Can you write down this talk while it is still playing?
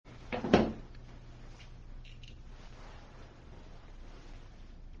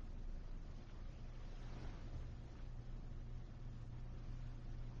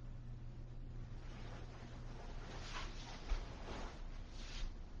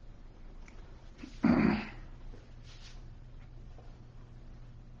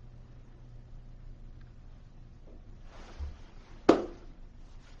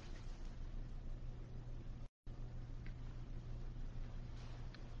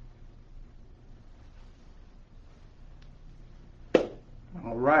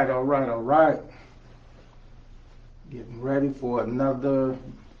All right. Getting ready for another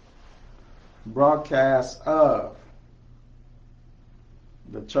broadcast of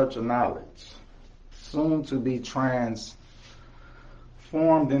the Church of Knowledge, soon to be transformed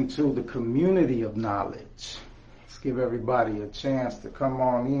into the community of knowledge. Let's give everybody a chance to come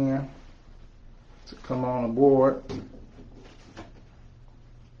on in, to come on aboard.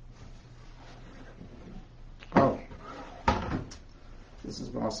 Oh, this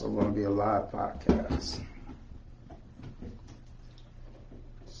is also going to be a live podcast.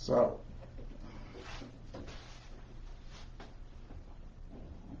 So,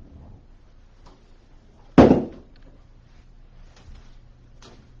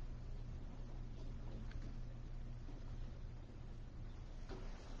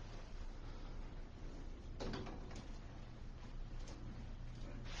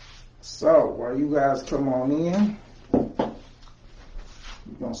 while you guys come on in, we're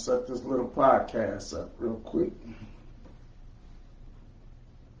going to set this little podcast up real quick.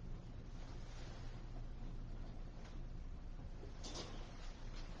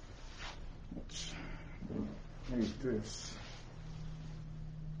 Make this.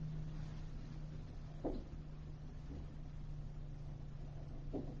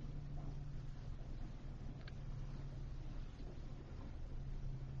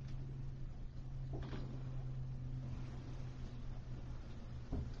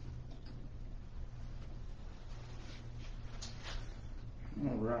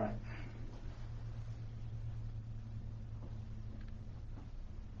 All right.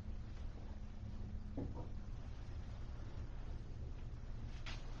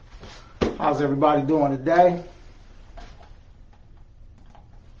 How's everybody doing today?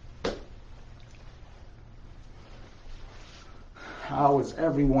 How is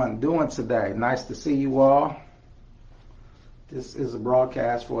everyone doing today? Nice to see you all. This is a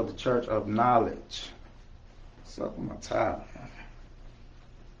broadcast for the Church of Knowledge. What's up with my tie?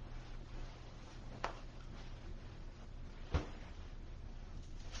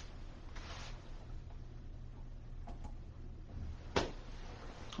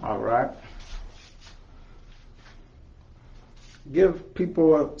 All right. Give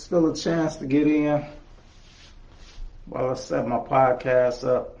people still a chance to get in while I set my podcast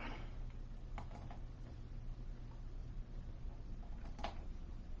up.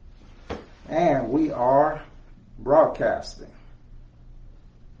 And we are broadcasting.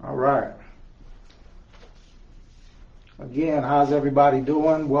 All right. Again, how's everybody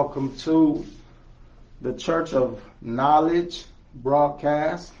doing? Welcome to the Church of Knowledge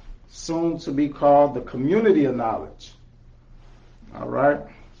broadcast, soon to be called the Community of Knowledge. All right.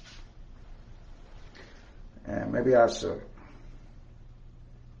 And maybe I should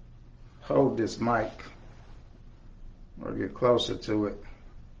hold this mic or get closer to it.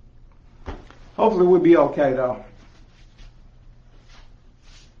 Hopefully we'll be okay though.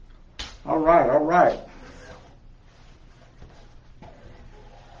 All right.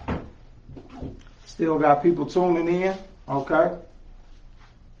 Still got people tuning in. Okay.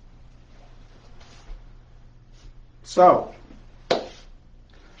 So,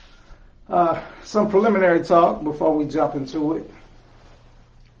 some preliminary talk before we jump into it.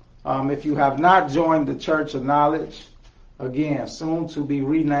 If you have not joined the Church of Knowledge, again, soon to be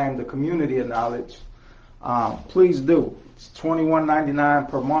renamed the Community of Knowledge, please do. It's $21.99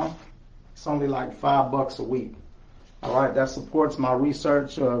 per month. It's only like $5 a week. All right, that supports my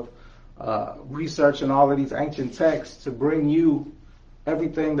research of researching all of these ancient texts to bring you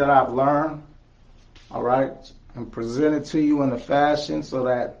everything that I've learned. All right, and present it to you in a fashion so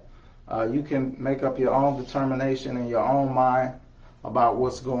that you can make up your own determination in your own mind about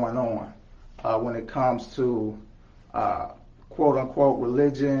what's going on when it comes to quote-unquote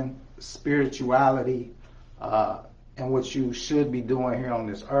religion, spirituality, and what you should be doing here on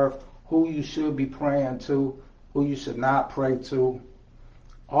this earth, who you should be praying to, who you should not pray to,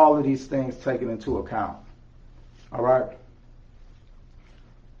 all of these things taken into account. All right?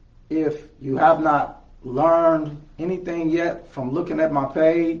 If you have not learned anything yet from looking at my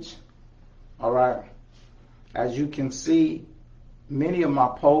page, all right, as you can see, many of my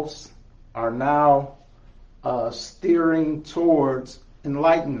posts are now steering towards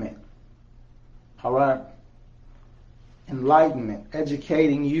enlightenment. All right? Enlightenment,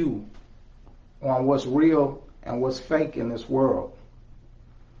 educating you on what's real and what's fake in this world.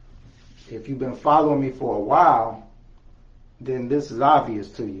 If you've been following me for a while, then this is obvious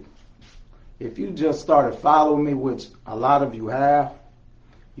to you. If you just started following me, which a lot of you have,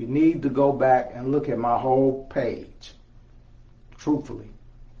 you need to go back and look at my whole page, truthfully.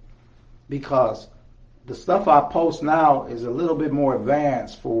 Because the stuff I post now is a little bit more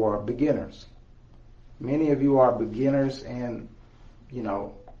advanced for beginners. Many of you are beginners in,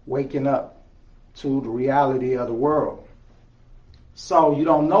 waking up to the reality of the world. So you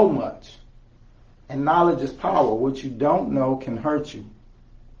don't know much. And knowledge is power. What you don't know can hurt you.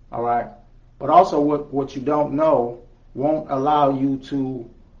 All right? But also what you don't know won't allow you to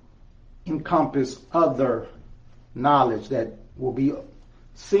encompass other knowledge that will be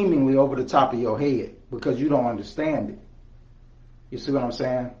seemingly over the top of your head because you don't understand it. You see what I'm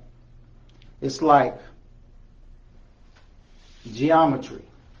saying? It's like geometry,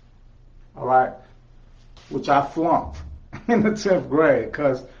 all right, which I flunked in the 10th grade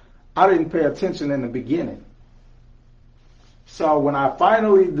because I didn't pay attention in the beginning. So when I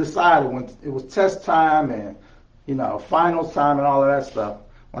finally decided, when it was test time and, finals time and all of that stuff,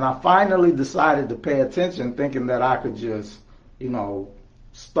 when I finally decided to pay attention thinking that I could just,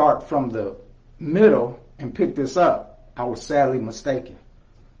 start from the middle and pick this up, I was sadly mistaken.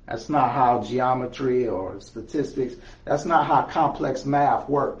 That's not how geometry or statistics, that's not how complex math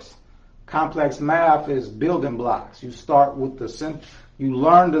works. Complex math is building blocks. You start with you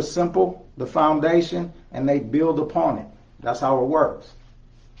learn the simple, the foundation, and they build upon it. That's how it works.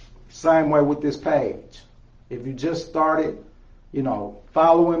 Same way with this page. If you just started,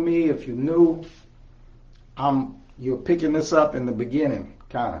 following me, if you knew, you're picking this up in the beginning,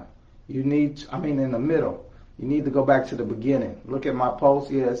 kind of. In the middle. You need to go back to the beginning. Look at my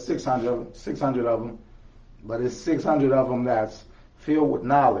posts. Yeah, it's 600 of them. But it's 600 of them that's filled with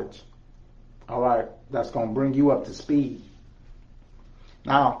knowledge. All right? That's going to bring you up to speed.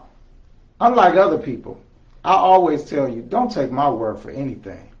 Now, unlike other people, I always tell you, don't take my word for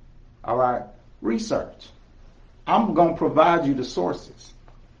anything. All right? Research. I'm going to provide you the sources.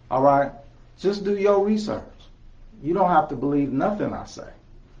 All right? Just do your research. You don't have to believe nothing I say.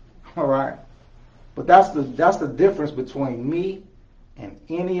 All right? But that's the difference between me and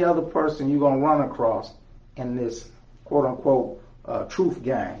any other person you're going to run across in this quote-unquote truth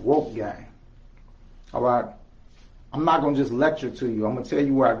gang, woke gang. All right? I'm not going to just lecture to you. I'm going to tell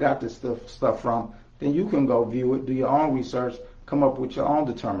you where I got this stuff from. Then you can go view it, do your own research, come up with your own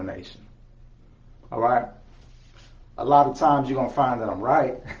determination. All right? A lot of times you're going to find that I'm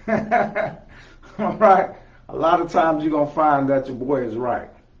right. All right? A lot of times you're going to find that your boy is right.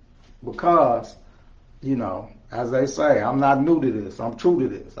 Because, as they say, I'm not new to this. I'm true to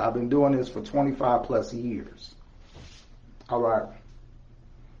this. I've been doing this for 25 plus years. All right?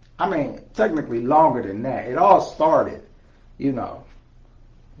 Technically longer than that. It all started, when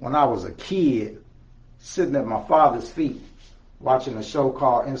I was a kid, sitting at my father's feet, watching a show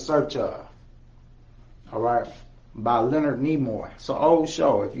called In Search Of. All right? By Leonard Nimoy. It's an old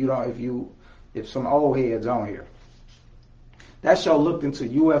show if some old heads on here. That show looked into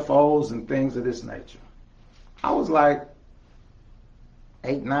UFOs and things of this nature. I was like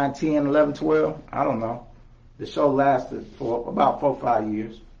 8, 9, 10, 11, 12. I don't know. The show lasted for about 4 or 5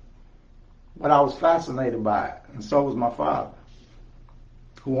 years. But I was fascinated by it. And so was my father,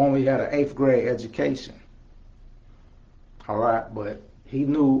 who only had an 8th grade education. All right? But he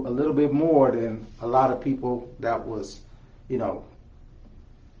knew a little bit more than a lot of people that was,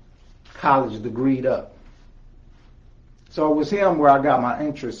 college degreed up. So it was him where I got my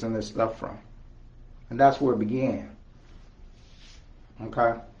interest in this stuff from. And that's where it began.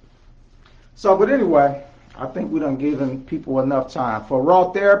 Okay? So, but anyway, I think we done given people enough time. For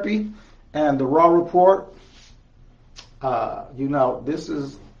Raw Therapy and the Raw Report, we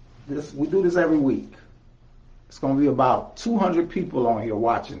do this every week. It's going to be about 200 people on here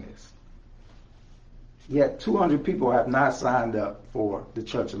watching this. Yet 200 people have not signed up for the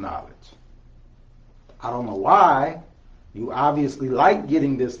Church of Knowledge. I don't know why. You obviously like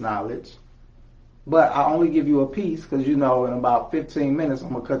getting this knowledge, but I only give you a piece because in about 15 minutes I'm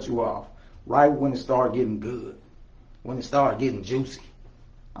going to cut you off. Right when it starts getting good, when it starts getting juicy,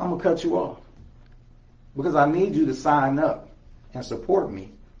 I'm going to cut you off. Because I need you to sign up and support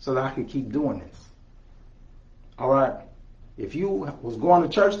me so that I can keep doing this. All right? If you was going to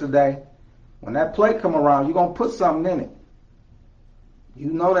church today, when that plate come around, you're going to put something in it.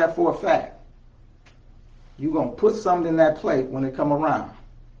 You know that for a fact. You're going to put something in that plate when it come around.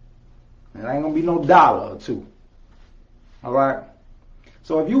 And it ain't going to be no $1 or $2. All right?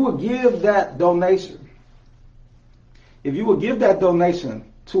 So if you would give that donation,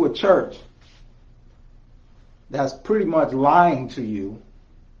 to a church that's pretty much lying to you,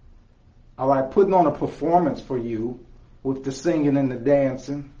 all right, putting on a performance for you with the singing and the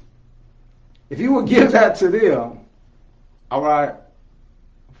dancing, if you would give that to them, all right,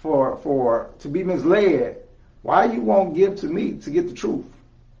 to be misled, why you won't give to me to get the truth?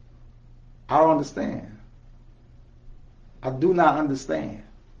 I don't understand. I do not understand.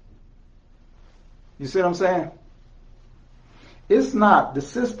 You see what I'm saying? It's not the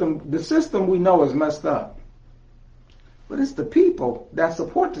system. The system we know is messed up. But it's the people that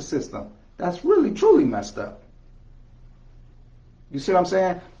support the system that's really, truly messed up. You see what I'm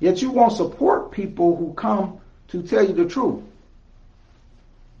saying? Yet you won't support people who come to tell you the truth.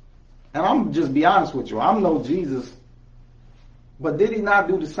 And I'm just be honest with you. I know Jesus, but did he not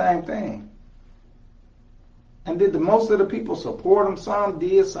do the same thing? And did the most of the people support him? Some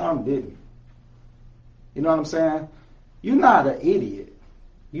did, some didn't. You know what I'm saying? You're not an idiot.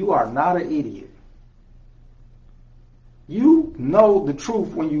 You are not an idiot. You know the truth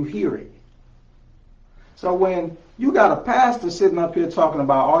when you hear it. So when you got a pastor sitting up here talking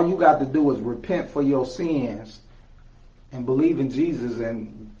about all you got to do is repent for your sins and believe in Jesus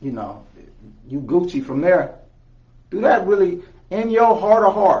and, you know, you Gucci from there, do that really, in your heart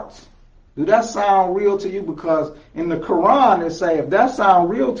of hearts, do that sound real to you? Because in the Quran it say, if that sound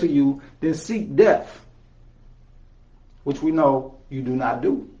real to you, then seek death, which we know you do not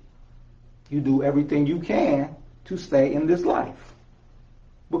do. You do everything you can to stay in this life.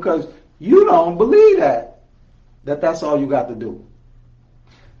 Because you don't believe that's all you got to do.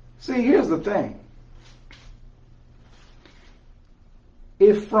 See, here's the thing.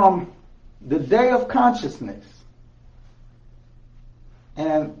 If from the day of consciousness,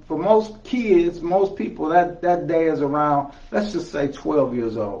 and for most kids, most people, that day is around, let's just say 12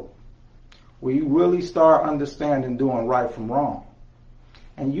 years old, where you really start understanding doing right from wrong.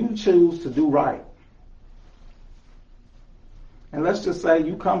 And you choose to do right. And let's just say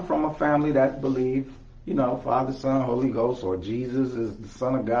you come from a family that believe, you know, Father, Son, Holy Ghost, or Jesus is the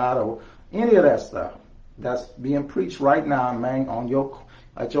Son of God, or any of that stuff that's being preached right now, man,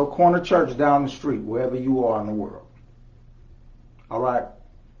 at your corner church down the street, wherever you are in the world. All right?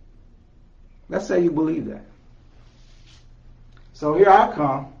 Let's say you believe that. So here I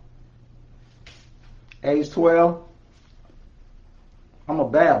come, age 12. I'm a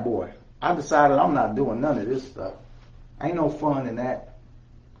bad boy. I decided I'm not doing none of this stuff. Ain't no fun in that.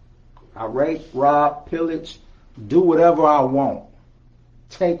 I rape, rob, pillage, do whatever I want,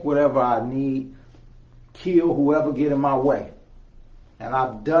 take whatever I need, kill whoever get in my way. And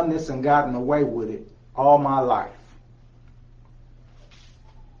I've done this and gotten away with it all my life.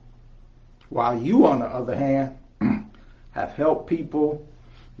 While you, on the other hand, have helped people,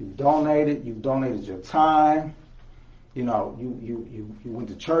 you've donated your time, you know, you went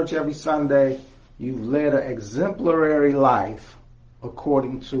to church every Sunday, you've led an exemplary life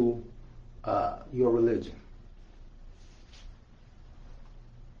according to your religion.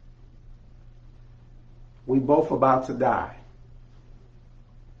 We both about to die.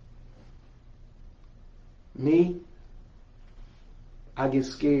 Me, I get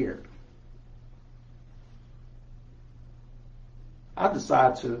scared. I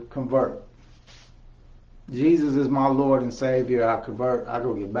decide to convert. Jesus is my Lord and Savior. I convert. I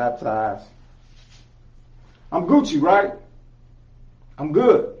go get baptized. I'm Gucci, right? I'm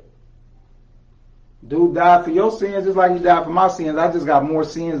good. Dude died for your sins just like he died for my sins. I just got more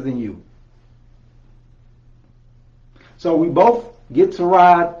sins than you. So we both get to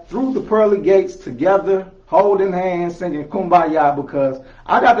ride through the pearly gates together, holding hands, singing Kumbaya, because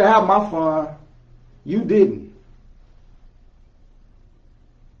I got to have my fun. You didn't.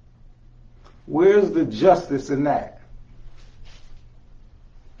 Where's the justice in that?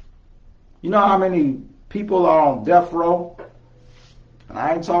 You know how many people are on death row? And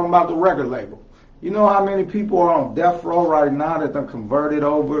I ain't talking about the record label. You know how many people are on death row right now that done converted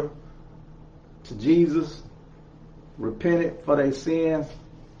over to Jesus, repented for their sins?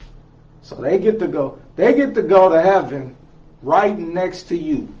 So they get to go to heaven right next to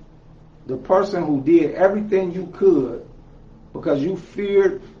you. The person who did everything you could because you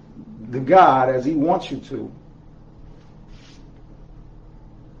feared the God as he wants you to.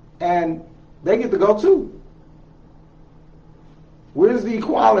 And they get to go too. Where's the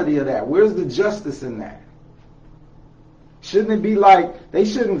equality of that? Where's the justice in that? Shouldn't it be like, they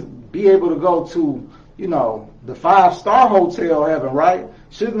shouldn't be able to go to, you know, the 5-star hotel heaven, right?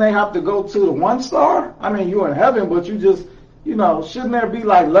 Shouldn't they have to go to the 1-star? I mean, you're in heaven, but you just, you know, shouldn't there be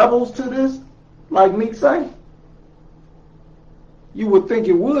like levels to this? Like Meek say? You would think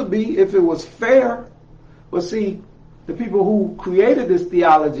it would be if it was fair. But see, the people who created this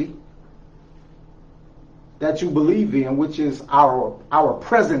theology that you believe in, which is our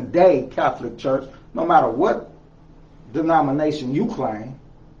present day Catholic Church, no matter what denomination you claim,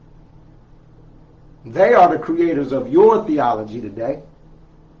 they are the creators of your theology today.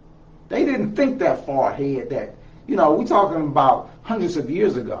 They didn't think that far ahead, that, you know, we're talking about hundreds of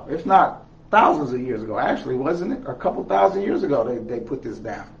years ago, if not thousands of years ago. Actually, wasn't it? A couple thousand years ago they put this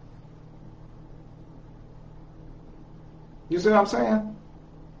down. You see what I'm saying?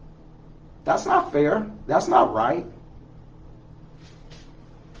 That's not fair. That's not right.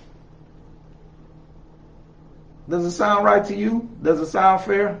 Does it sound right to you? Does it sound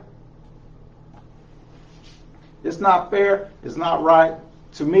fair? It's not fair. It's not right.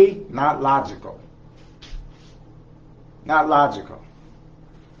 To me, not logical. Not logical.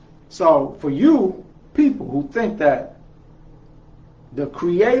 So for you people who think that the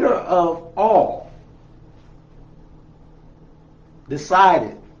creator of all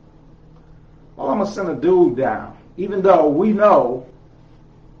decided, well, I'm going to send a dude down, even though we know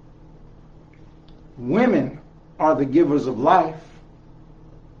women are the givers of life.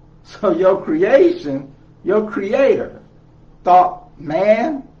 So your creation, your creator thought,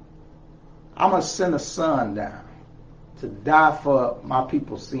 man, I'm going to send a son down to die for my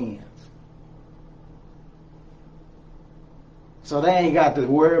people's sins. So they ain't got to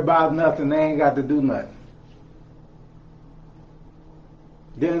worry about nothing. They ain't got to do nothing.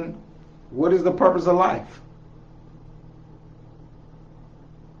 Then what is the purpose of life?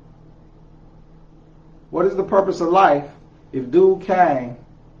 What is the purpose of life if dude came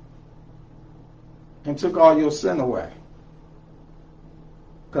and took all your sin away?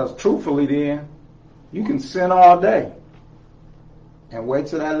 Because truthfully then, you can sin all day and wait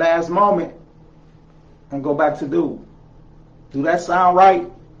till that last moment and go back to dude. Do that sound right?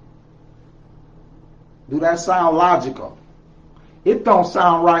 Do that sound logical? It don't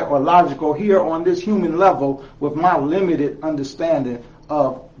sound right or logical here on this human level with my limited understanding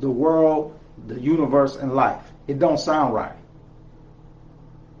of the world, the universe, and life. It don't sound right.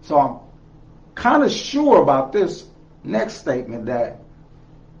 So I'm kind of sure about this next statement that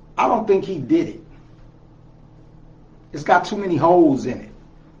I don't think he did it. It's got too many holes in it.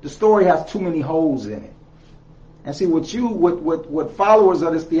 The story has too many holes in it. And see, what followers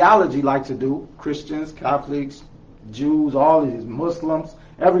of this theology like to do, Christians, Catholics, Jews, all of these, Muslims,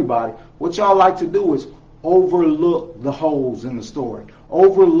 everybody, what y'all like to do is overlook the holes in the story.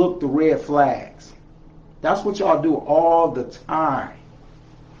 Overlook the red flags. That's what y'all do all the time.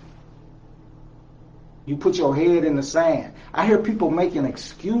 You put your head in the sand. I hear people making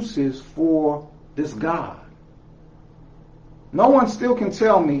excuses for this God. No one still can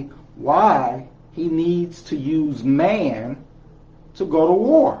tell me why he needs to use man to go to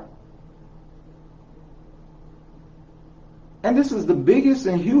war. And this is the biggest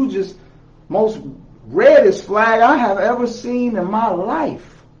and hugest, most reddest flag I have ever seen in my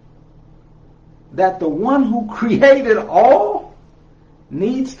life. That the one who created all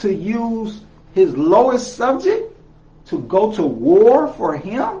needs to use his lowest subject to go to war for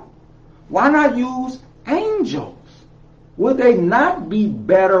him? Why not use angels? Would they not be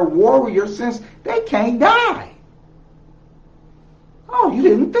better warriors since they can't die? Oh, you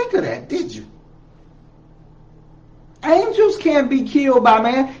didn't think of that, did you? Angels can't be killed by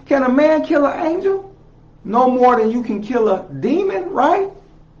man. Can a man kill an angel? No more than you can kill a demon, right?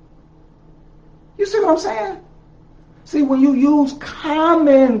 You see what I'm saying? See, when you use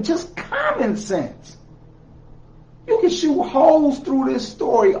just common sense, you can shoot holes through this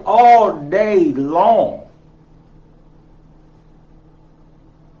story all day long.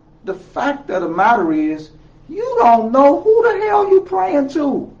 The fact of the matter is, you don't know who the hell you praying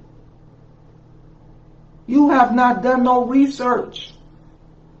to. You have not done no research.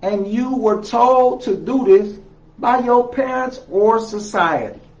 And you were told to do this by your parents or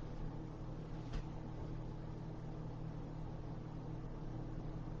society.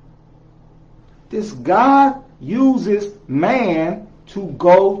 This God uses man to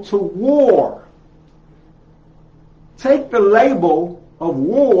go to war. Take the label of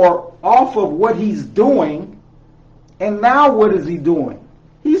war off of what he's doing, and now what is he doing?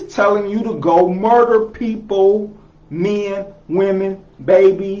 He's telling you to go murder people, men, women,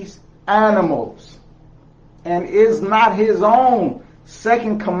 babies, animals. And is not his own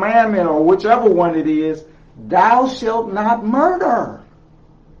second commandment, or whichever one it is, thou shalt not murder.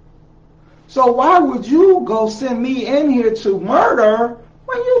 So why would you go send me in here to murder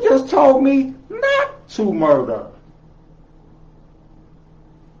when you just told me not to murder?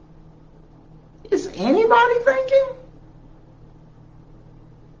 Is anybody thinking?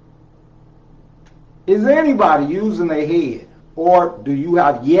 Is anybody using their head? Or do you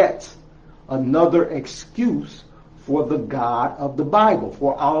have yet another excuse for the God of the Bible,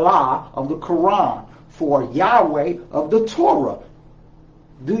 for Allah of the Quran, for Yahweh of the Torah?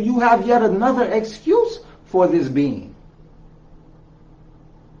 Do you have yet another excuse for this being?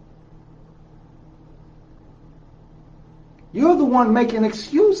 You're the one making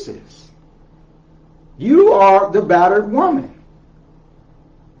excuses. You are the battered woman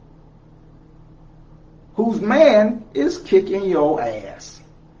whose man is kicking your ass.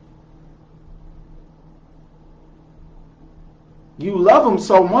 You love him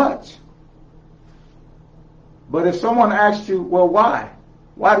so much. But if someone asks you, well, why?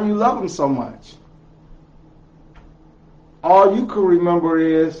 Why do you love him so much? All you can remember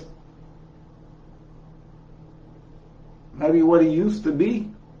is maybe what he used to be.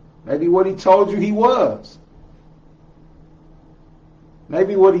 Maybe what he told you he was.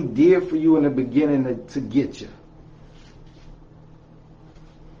 Maybe what he did for you in the beginning to get you.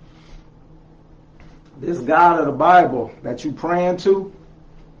 This God of the Bible that you praying to,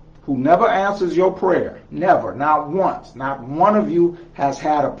 who never answers your prayer, never, not once, not one of you has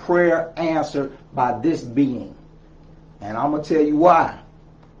had a prayer answered by this being. And I'm going to tell you why.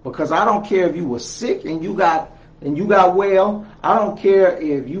 Because I don't care if you were sick and you got well. I don't care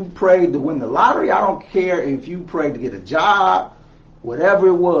if you prayed to win the lottery. I don't care if you prayed to get a job, whatever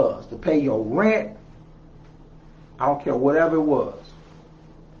it was, to pay your rent. I don't care, whatever it was.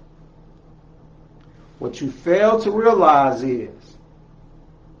 What you fail to realize is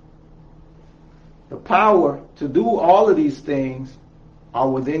the power to do all of these things are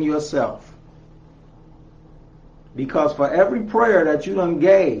within yourself. Because for every prayer that you done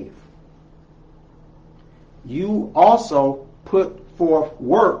gave, you also put forth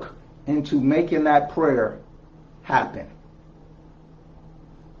work into making that prayer happen.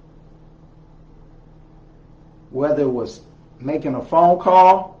 Whether it was making a phone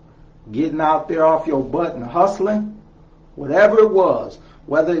call, getting out there off your butt and hustling, whatever it was,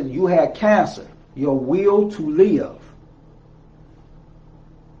 whether you had cancer, your will to live,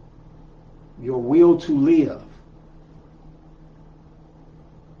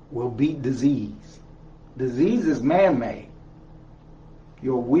 will beat disease. Disease is man-made.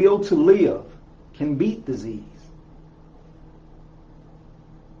 Your will to live can beat disease.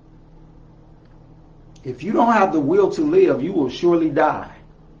 If you don't have the will to live, you will surely die.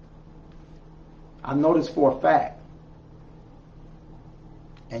 I know this for a fact.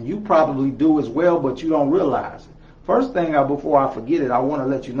 And you probably do as well, but you don't realize it. First thing, before I forget it, I want to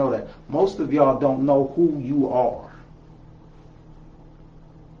let you know that most of y'all don't know who you are.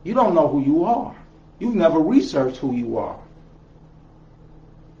 You don't know who you are. You've never researched who you are.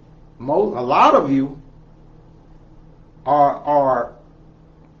 A lot of you are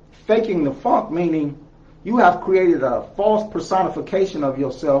faking the funk, meaning you have created a false personification of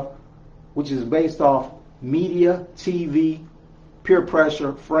yourself, which is based off media, TV, peer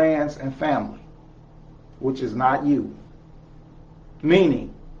pressure, friends, and family, which is not you.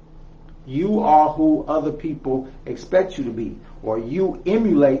 Meaning, you are who other people expect you to be, or you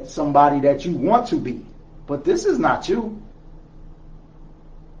emulate somebody that you want to be. But this is not you.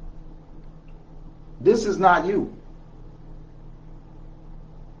 This is not you.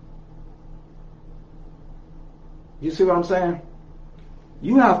 You see what I'm saying?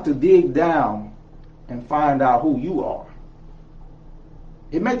 You have to dig down and find out who you are.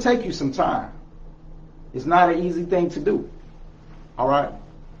 It may take you some time. It's not an easy thing to do. All right?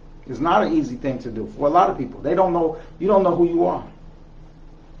 It's not an easy thing to do for a lot of people. They don't know, you don't know who you are.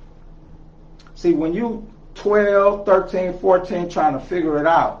 See, when you 12, 13, 14 trying to figure it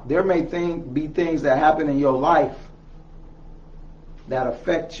out, there may be things that happen in your life that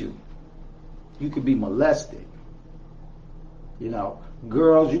affect you. You could be molested. You know,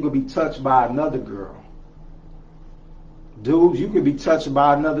 girls, you could be touched by another girl. Dudes, you could be touched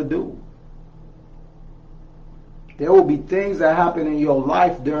by another dude. There will be things that happen in your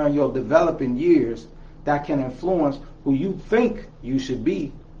life during your developing years that can influence who you think you should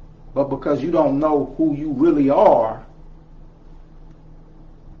be, but because you don't know who you really are,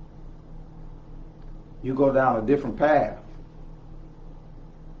 you go down a different path.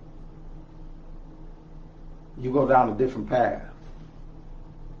 You go down a different path.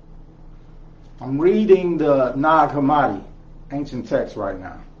 I'm reading the Nag Hammadi, ancient text right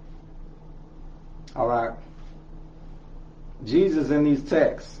now. All right. Jesus in these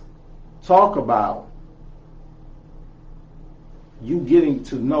texts talk about you getting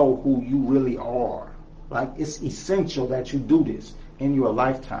to know who you really are. Like, it's essential that you do this in your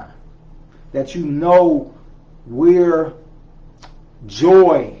lifetime. That you know where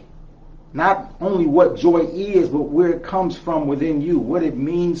joy, not only what joy is, but where it comes from within you, what it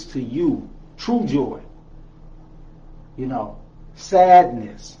means to you. True joy. You know,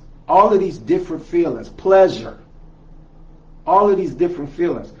 sadness, all of these different feelings, pleasure, all of these different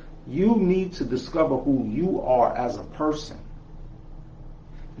feelings. You need to discover who you are as a person.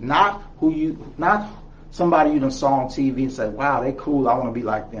 Not somebody you done saw on TV and say, wow, they cool, I want to be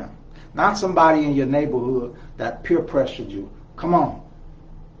like them. Not somebody in your neighborhood that peer pressured you. Come on,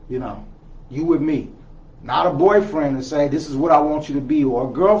 you with me. Not a boyfriend that say, this is what I want you to be, or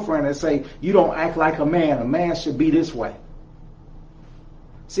a girlfriend that say, you don't act like a man. A man should be this way.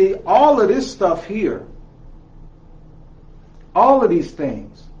 See, all of this stuff here, all of these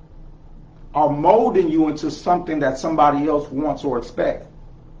things are molding you into something that somebody else wants or expects.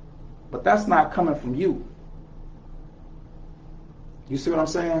 But that's not coming from you. You see what I'm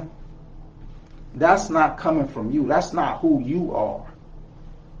saying? That's not coming from you. That's not who you are.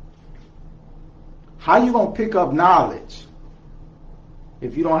 How you going to pick up knowledge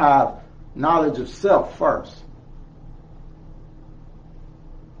if you don't have knowledge of self first?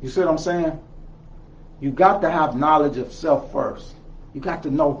 You see what I'm saying? You got to have knowledge of self first. You got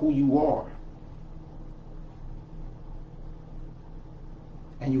to know who you are.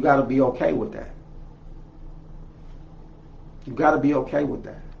 And you got to be okay with that. You got to be okay with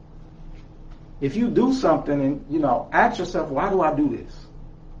that. If you do something and, ask yourself, why do I do this?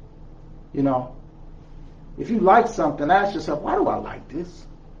 If you like something, ask yourself, why do I like this?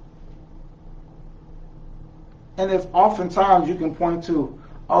 And if oftentimes you can point to,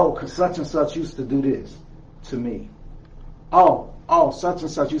 oh, because such and such used to do this to me. Oh, such and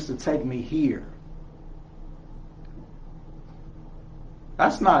such used to take me here.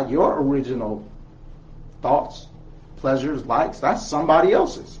 That's not your original thoughts, pleasures, likes. That's somebody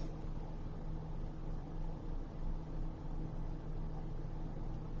else's.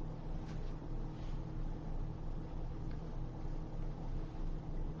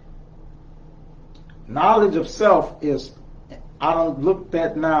 Knowledge of self is, I don't looked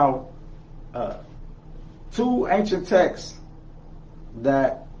at now, 2 ancient texts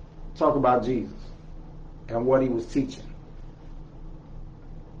that talk about Jesus and what he was teaching.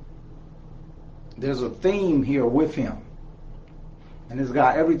 There's a theme here with him, and it's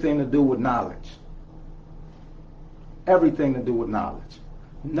got everything to do with knowledge. Everything to do with knowledge.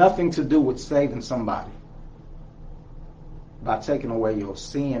 Nothing to do with saving somebody by taking away your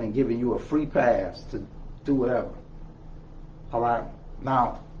sin and giving you a free pass to do whatever. All right?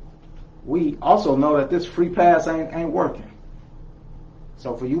 Now, we also know that this free pass ain't working.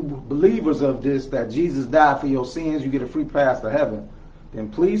 So for you believers of this, that Jesus died for your sins, you get a free pass to heaven, then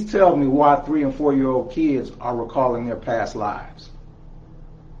please tell me why 3- and 4-year-old kids are recalling their past lives.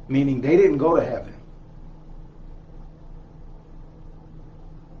 Meaning they didn't go to heaven.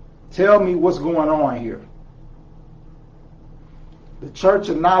 Tell me what's going on here. The church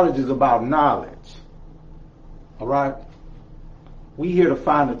of knowledge is about knowledge. All right? We here to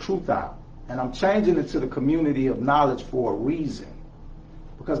find the truth out. And I'm changing it to the community of knowledge for a reason.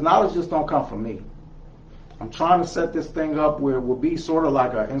 Because knowledge just don't come from me. I'm trying to set this thing up where it will be sort of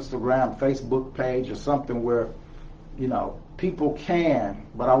like an Instagram, Facebook page or something where, people can,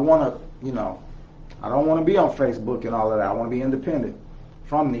 but I want to, I don't want to be on Facebook and all of that. I want to be independent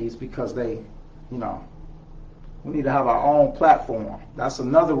from these because they, we need to have our own platform. That's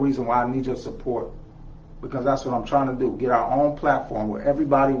another reason why I need your support, because that's what I'm trying to do. Get our own platform where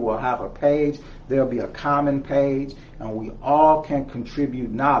everybody will have a page. There'll be a common page, and we all can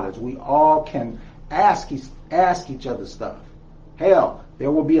contribute knowledge. We all can ask each other stuff. Hell,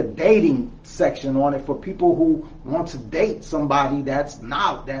 there will be a dating section on it for people who want to date somebody that's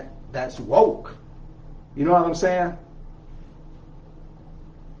woke. You know what I'm saying?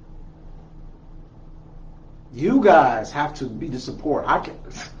 You guys have to be the support.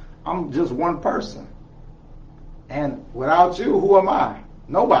 I'm just one person. And without you, who am I?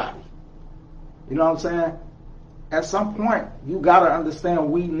 Nobody. You know what I'm saying? At some point, you got to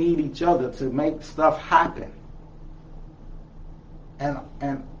understand we need each other to make stuff happen.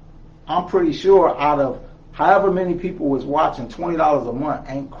 And I'm pretty sure out of however many people was watching, $20 a month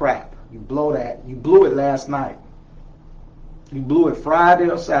ain't crap. You blow that. You blew it last night. You blew it Friday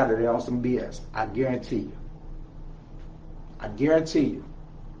or Saturday on some BS. I guarantee you. I guarantee you.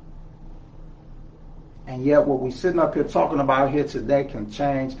 And yet what we're sitting up here talking about here today can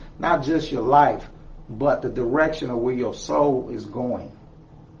change not just your life, but the direction of where your soul is going.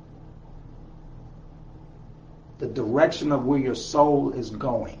 The direction of where your soul is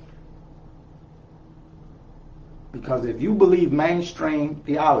going. Because if you believe mainstream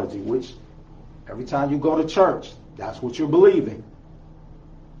theology, which every time you go to church, that's what you're believing,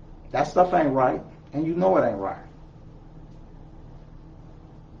 that stuff ain't right, and you know it ain't right.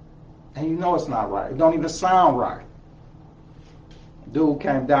 And you know it's not right. It don't even sound right. Dude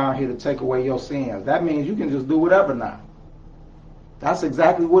came down here to take away your sins. That means you can just do whatever now. That's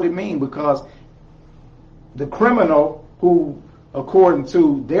exactly what it means, because the criminal who, according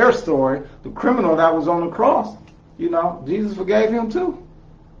to their story, the criminal that was on the cross, Jesus forgave him too.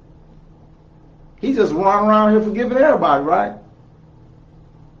 He just run around here forgiving everybody, right?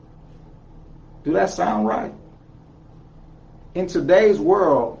 Do that sound right? In today's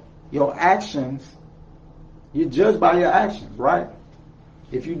world, your actions, you're judged by your actions, right?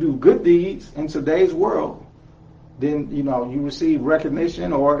 If you do good deeds in today's world, then, you receive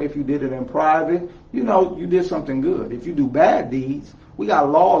recognition, or if you did it in private, you did something good. If you do bad deeds, we got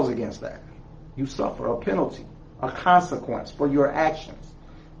laws against that. You suffer a penalty, a consequence for your actions.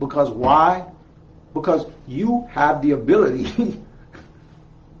 Because why? Because you have the ability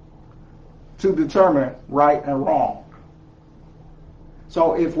to determine right and wrong.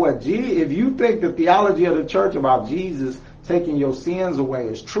 So if you think the theology of the church about Jesus taking your sins away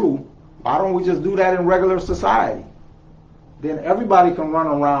is true, why don't we just do that in regular society? Then everybody can run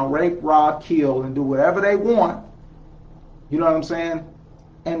around, rape, rob, kill, and do whatever they want. You know what I'm saying?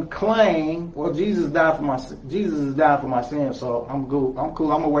 And claim, well, Jesus is dying for my sins, so I'm cool. I'm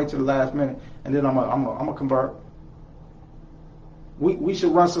gonna wait till the last minute, and then I'm gonna convert. We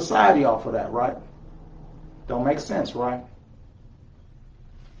should run society off of that, right? Don't make sense, right?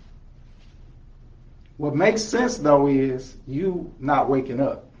 What makes sense, though, is you not waking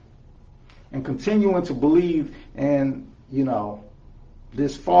up and continuing to believe in,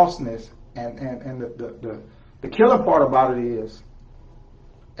 this falseness. And the killing part about it is,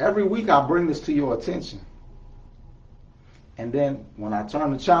 every week I bring this to your attention. And then when I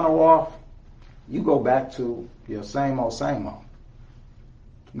turn the channel off, you go back to your same old.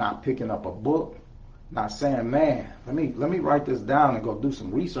 Not picking up a book, not saying, man, let me write this down and go do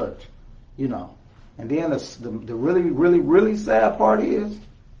some research, And then the really, really, really sad part is,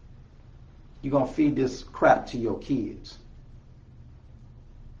 you're going to feed this crap to your kids.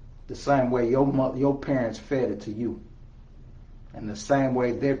 The same way your parents fed it to you. And the same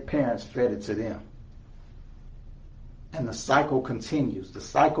way their parents fed it to them. And the cycle continues. The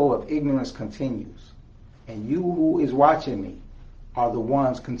cycle of ignorance continues. And you who is watching me are the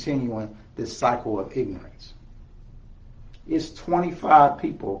ones continuing this cycle of ignorance. It's 25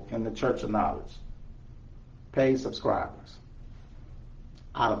 people in the Church of Knowledge, paid subscribers,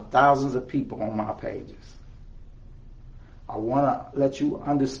 out of thousands of people on my pages. I want to let you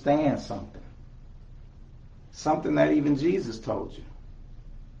understand something. Something that even Jesus told you.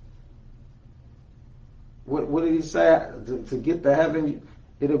 What did he say? To get to heaven,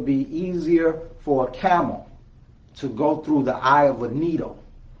 it'll be easier for a camel to go through the eye of a needle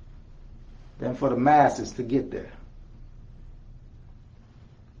than for the masses to get there.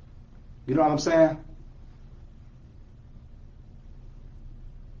 You know what I'm saying?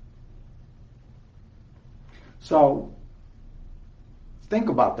 So, think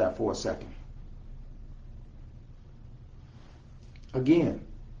about that for a second. Again,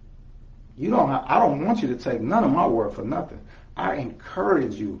 I don't want you to take none of my word for nothing. I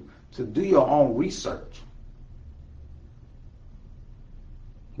encourage you to do your own research.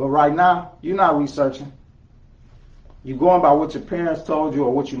 But right now, you're not researching. You're going by what your parents told you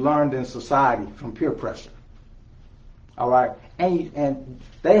or what you learned in society from peer pressure. All right? And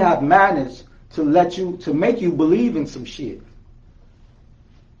they have managed to make you believe in some shit.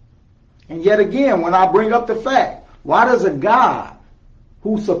 And yet again, when I bring up the fact, why does a God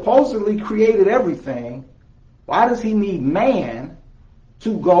who supposedly created everything, why does he need man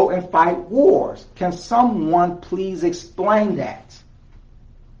to go and fight wars? Can someone please explain that?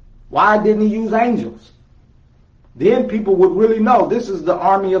 Why didn't he use angels? Then people would really know this is the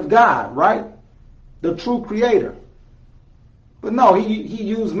army of God, right? The true creator. But no, he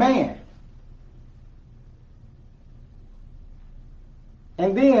used man.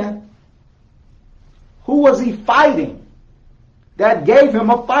 And then, who was he fighting that gave him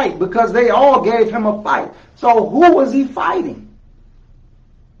a fight? Because they all gave him a fight. So who was he fighting?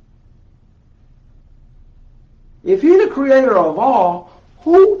 If he's the creator of all,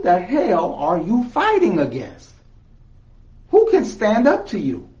 who the hell are you fighting against? Who can stand up to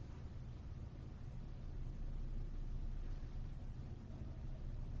you?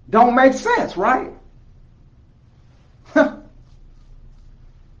 Don't make sense, right?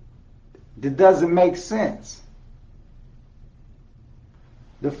 It doesn't make sense.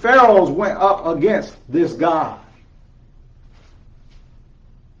 The pharaohs went up against this God.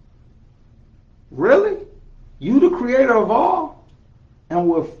 Really? You the creator of all? And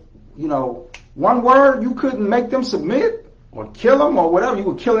with, one word, you couldn't make them submit or kill them or whatever. You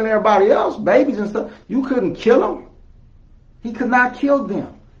were killing everybody else, babies and stuff. You couldn't kill them. He could not kill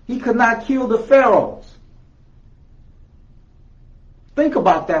them. He could not kill the pharaohs. Think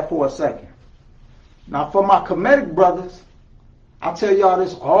about that for a second. Now, for my Kemetic brothers, I tell y'all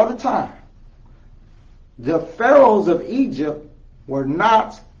this all the time. The pharaohs of Egypt were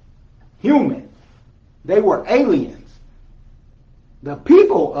not human. They were aliens. The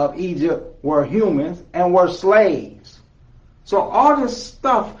people of Egypt were humans and were slaves. So all this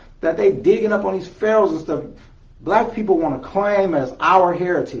stuff that they digging up on these pharaohs and stuff, black people want to claim as our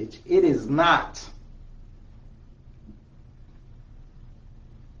heritage. It is not.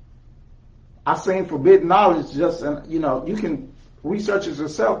 I seen Forbidden Knowledge just, you can research it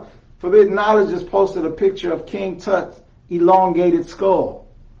yourself. Forbidden Knowledge just posted a picture of King Tut's elongated skull.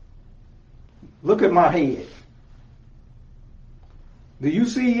 Look at my head. Do you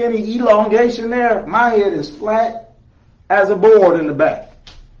see any elongation there? My head is flat as a board in the back.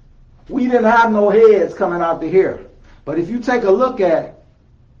 We didn't have no heads coming out to here. But if you take a look at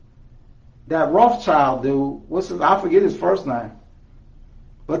that Rothschild dude, I forget his first name.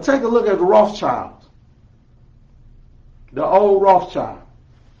 But take a look at the Rothschilds. The old Rothschild.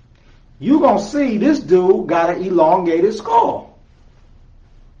 You're going to see this dude got an elongated skull.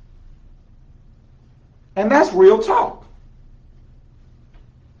 And that's real talk.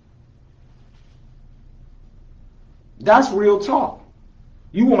 That's real talk.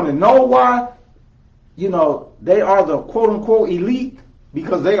 You want to know why? They are the quote-unquote elite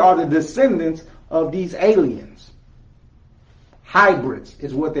because they are the descendants of these aliens. Hybrids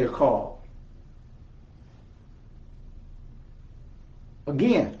is what they're called.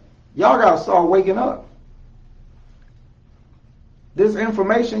 Again, y'all got to start waking up. This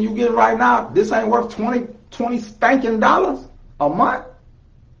information you get right now, this ain't worth $20 spanking dollars a month.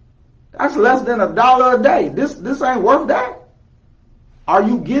 That's less than $1 a day. This ain't worth that. Are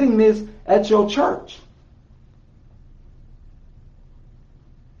you getting this at your church?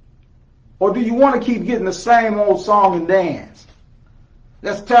 Or do you want to keep getting the same old song and dance?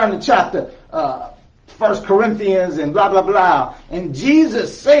 Let's turn to chapter 1 Corinthians and blah, blah, blah. And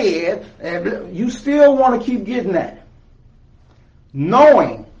Jesus said, you still want to keep getting that.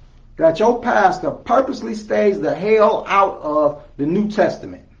 Knowing that your pastor purposely stays the hell out of the New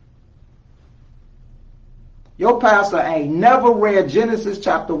Testament. Your pastor ain't never read Genesis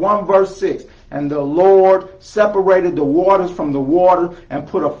chapter 1 verse 6. And the Lord separated the waters from the water and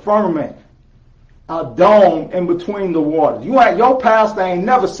put a firmament, a dome in between the waters. Your pastor ain't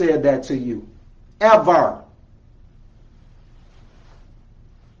never said that to you. Ever.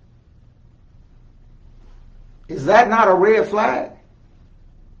 Is that not a red flag?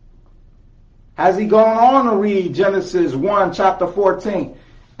 Has he gone on to read Genesis 1 chapter 14?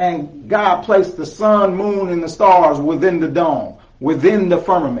 And God placed the sun, moon, and the stars within the dome, within the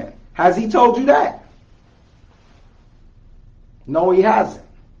firmament. Has he told you that? No, he hasn't.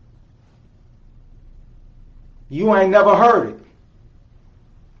 You ain't never heard it.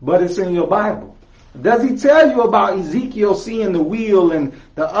 But it's in your Bible. Does he tell you about Ezekiel seeing the wheel and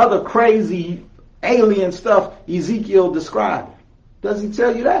the other crazy alien stuff Ezekiel described? Does he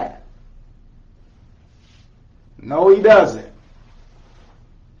tell you that? No, he doesn't.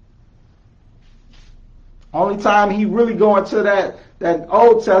 Only time he really go into that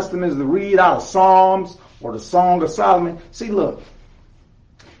Old Testament is to read out of Psalms or the Song of Solomon. See, look,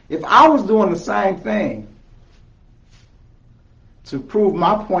 if I was doing the same thing to prove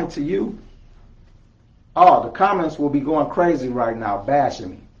my point to you, the comments will be going crazy right now,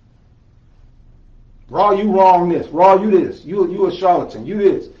 bashing me. Raw, you wrong this. Raw, you this. You a charlatan. You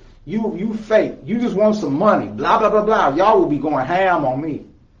this. You fake. You just want some money. Blah, blah, blah, blah. Y'all will be going ham on me.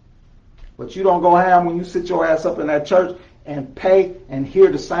 But you don't go ham when you sit your ass up in that church and pay and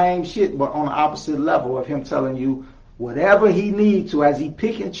hear the same shit, but on the opposite level of him telling you whatever he needs to as he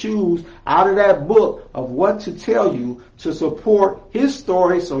pick and choose out of that book of what to tell you to support his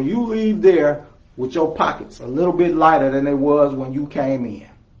story, so you leave there with your pockets a little bit lighter than they was when you came in.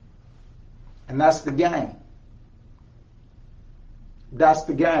 And that's the game. That's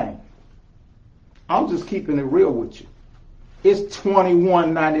the game. I'm just keeping it real with you. It's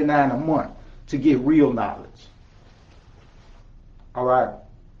 $21.99 a month to get real knowledge. All right?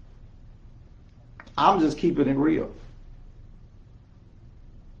 I'm just keeping it real.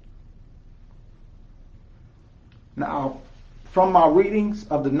 Now, from my readings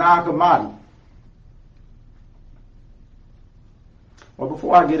of the Nag Hammadi, well,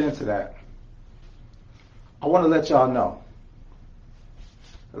 before I get into that, I want to let y'all know,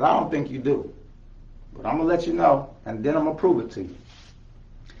 because I don't think you do. But I'm going to let you know, and then I'm going to prove it to you.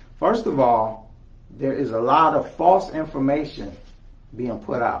 First of all, there is a lot of false information being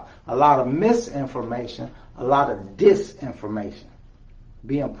put out. A lot of misinformation, a lot of disinformation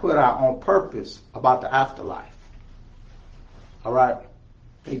being put out on purpose about the afterlife. All right?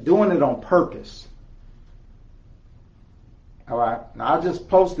 They're doing it on purpose. All right? Now, I just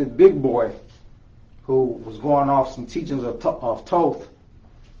posted Big Boy, who was going off some teachings of Thoth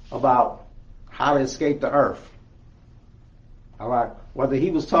about how to escape the earth. All right. Whether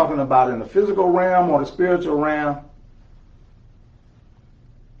he was talking about in the physical realm or the spiritual realm,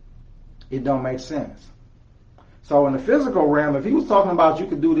 it don't make sense. So in the physical realm, if he was talking about you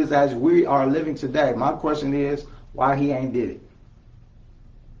could do this as we are living today, my question is, why he ain't did it?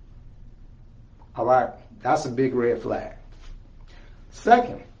 All right. That's a big red flag.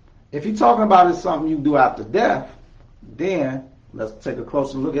 Second, if you're talking about it's something you do after death, then let's take a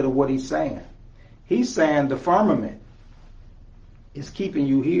closer look at what he's saying. He's saying the firmament is keeping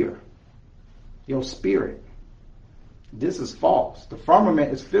you here, your spirit. This is false. The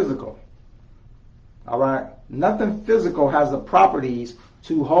firmament is physical. All right? Nothing physical has the properties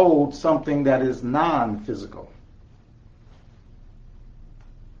to hold something that is non-physical.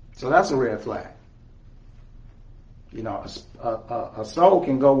 So that's a red flag. You know, a soul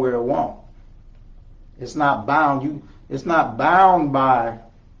can go where it wants. It's not bound. It's not bound by,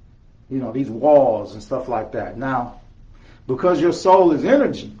 you know, these walls and stuff like that. Now, because your soul is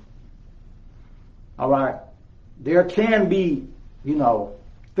energy, all right, there can be, you know,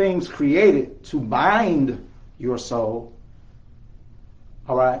 things created to bind your soul,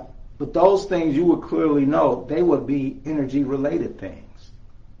 all right, but those things you would clearly know they would be energy related things.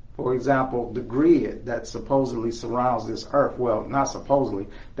 For example, the grid that supposedly surrounds this earth, well, not supposedly,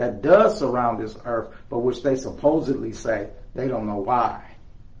 that does surround this earth, but which they supposedly say they don't know why.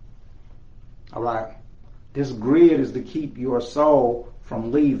 All right? This grid is to keep your soul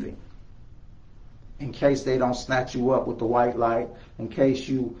from leaving, in case they don't snatch you up with the white light, in case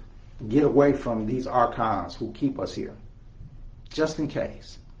you get away from these archons who keep us here. Just in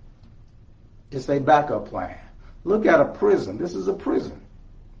case. It's a backup plan. Look at a prison. This is a prison.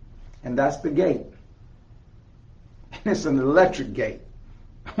 And that's the gate. It's an electric gate.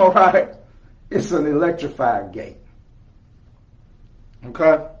 All right? It's an electrified gate.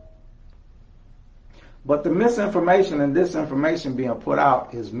 Okay? But the misinformation and disinformation being put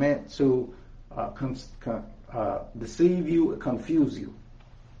out is meant to deceive you, confuse you.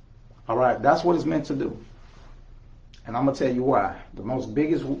 All right? That's what it's meant to do. And I'm going to tell you why. The most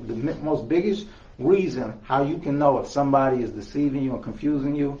biggest reason how you can know if somebody is deceiving you and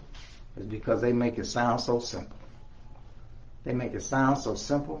confusing you is because they make it sound so simple. They make it sound so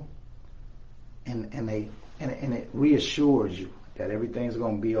simple, and it reassures you that everything's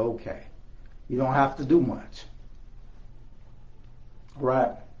going to be okay. You don't have to do much.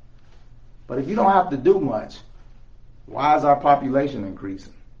 Right? But if you don't have to do much, why is our population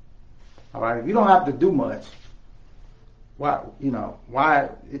increasing? All right? If you don't have to do much, why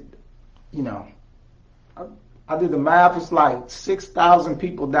I did the math, it's like 6,000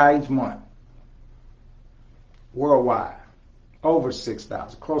 people die each month. Worldwide. Over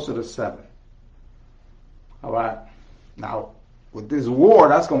 6,000, closer to 7. All right? Now, with this war,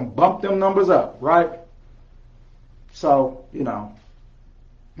 that's going to bump them numbers up, right? So, you know,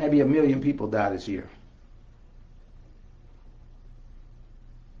 maybe 1 million people die this year.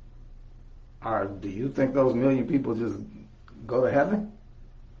 Or do you think those 1 million people just go to heaven?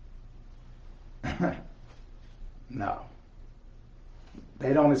 No.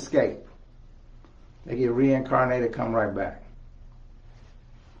 They don't escape. They get reincarnated, come right back.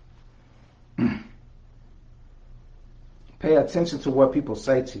 Pay attention to what people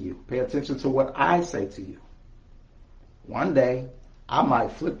say to you. Pay attention to what I say to you. One day, I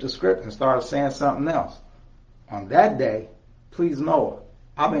might flip the script and start saying something else. On that day, please know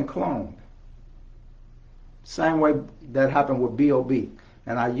I've been cloned. Same way that happened with B.O.B.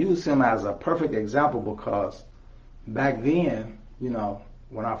 And I use him as a perfect example because back then, you know,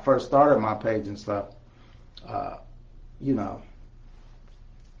 when I first started my page and stuff, you know,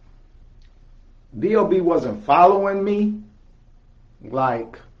 B.O.B. wasn't following me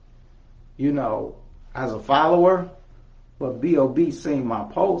like, you know, as a follower, but B.O.B. seen my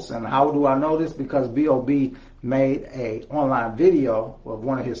posts. And how do I know this? Because B.O.B. made a online video of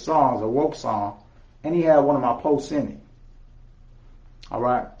one of his songs, a woke song, and he had one of my posts in it. All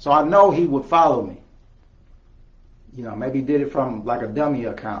right? So I know he would follow me. You know, maybe he did it from like a dummy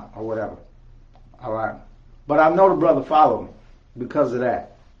account or whatever. All right? But I know the brother followed me because of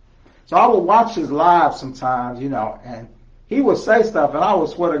that. So I would watch his live sometimes, you know, and he would say stuff, and I would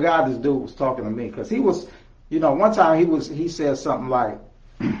swear to God this dude was talking to me. Because he was, you know, one time he said something like,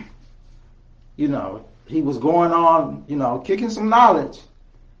 you know, he was going on, you know, kicking some knowledge.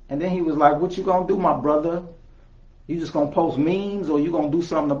 And then he was like, what you gonna do, my brother? You just gonna post memes or you gonna do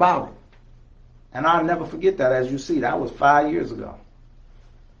something about it? And I'll never forget that. As you see, that was 5 years ago.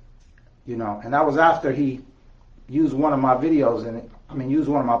 You know, and that was after he used one of my videos in it. I mean, used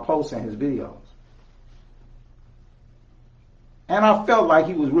one of my posts in his videos. And I felt like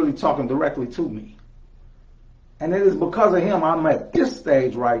he was really talking directly to me. And it is because of him I'm at this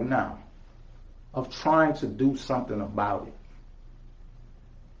stage right now of trying to do something about it.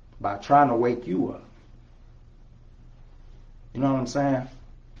 By trying to wake you up. You know what I'm saying?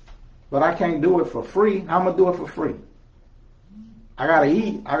 But I can't do it for free. I'm going to do it for free. I got to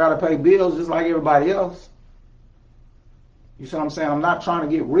eat. I got to pay bills just like everybody else. You see what I'm saying? I'm not trying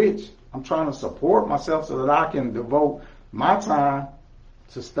to get rich. I'm trying to support myself so that I can devote my time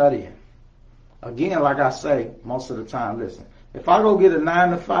to studying. Again, like I say most of the time, listen, if I go get a 9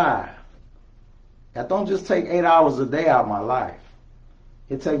 to 5, that don't just take 8 hours a day out of my life.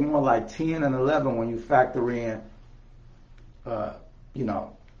 It takes more like 10 and 11 when you factor in,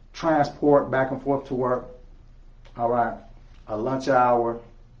 transport back and forth to work, all right, a lunch hour,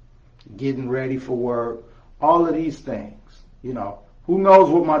 getting ready for work, all of these things, Who knows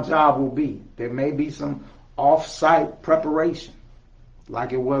what my job will be? There may be some off-site preparation,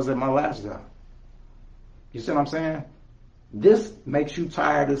 like it was at my last job. You see what I'm saying? This makes you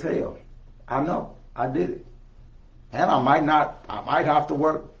tired as hell. I know. I did it. And I might have to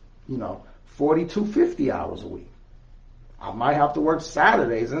work, 40 to 50 hours a week. I might have to work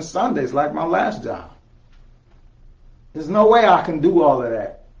Saturdays and Sundays like my last job. There's no way I can do all of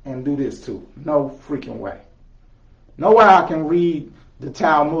that and do this too. No freaking way. No way I can read the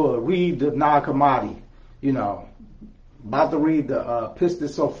Talmud, read the Nag Hammadi, about to read the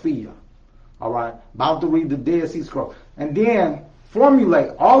Pistis Sophia, all right, about to read the Dead Sea Scrolls, and then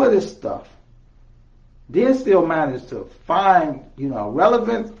formulate all of this stuff. Then still manage to find,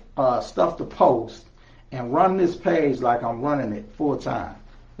 relevant stuff to post and run this page like I'm running it full time.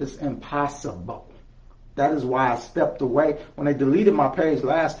 It's impossible. That is why I stepped away when they deleted my page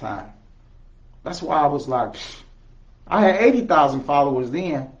last time. That's why I was like, I had 80,000 followers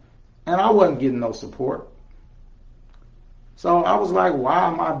then, and I wasn't getting no support. So I was like, why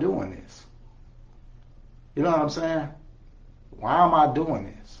am I doing this? You know what I'm saying? Why am I doing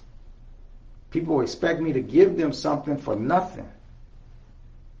this? People expect me to give them something for nothing.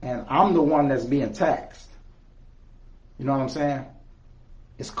 And I'm the one that's being taxed. You know what I'm saying?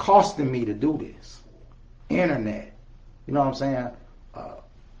 It's costing me to do this. Internet. You know what I'm saying?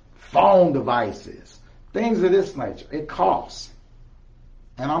 Phone devices. Things of this nature. It costs.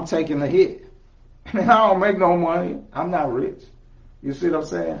 And I'm taking the hit. And I don't make no money. I'm not rich. You see what I'm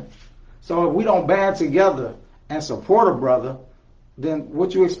saying? So if we don't band together and support a brother, then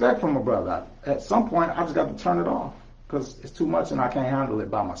what you expect from a brother? At some point, I just got to turn it off because it's too much and I can't handle it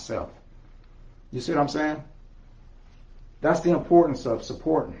by myself. You see what I'm saying? That's the importance of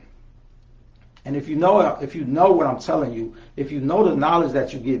supporting. And if you know what I'm telling you, if you know the knowledge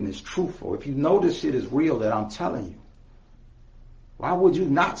that you're getting is truthful, if you know this shit is real that I'm telling you, why would you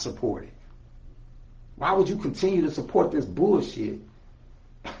not support it? Why would you continue to support this bullshit?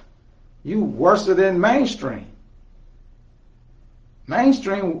 You worse than mainstream.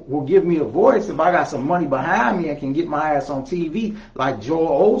 Mainstream will give me a voice if I got some money behind me and can get my ass on TV like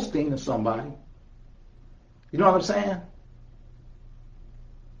Joel Osteen or somebody. You know what I'm saying?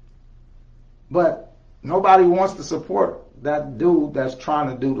 But nobody wants to support that dude that's trying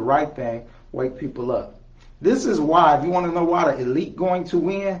to do the right thing, wake people up. This is why, if you want to know why the elite going to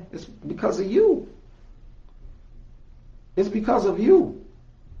win, it's because of you. It's because of you.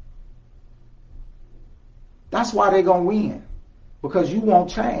 That's why they're going to win. Because you won't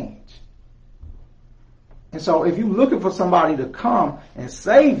change. And so if you're looking for somebody to come and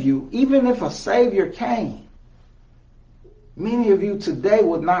save you, even if a savior came, many of you today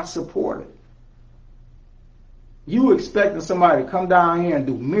would not support it. You expecting somebody to come down here and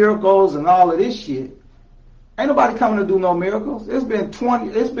do miracles and all of this shit. Ain't nobody coming to do no miracles. It's been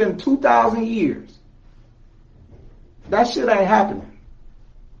 2,000 years. That shit ain't happening.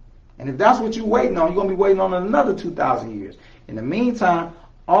 And if that's what you're waiting on, you're going to be waiting on another 2,000 years. In the meantime,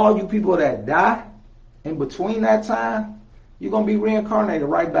 all you people that die in between that time, you're going to be reincarnated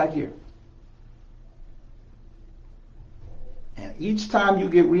right back here. And each time you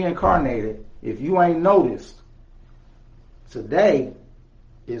get reincarnated, if you ain't noticed, today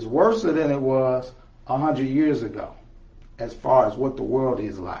is worse than it was 100 years ago as far as what the world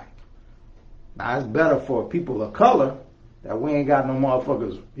is like. Now, it's better for people of color that we ain't got no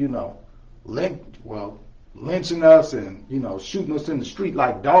motherfuckers, lynching us and, shooting us in the street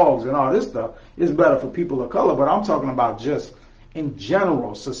like dogs and all this stuff. It's better for people of color, but I'm talking about just in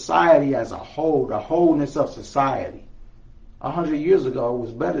general, society as a whole, the wholeness of society. 100 years ago, it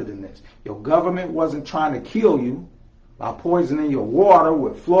was better than this. Your government wasn't trying to kill you by poisoning your water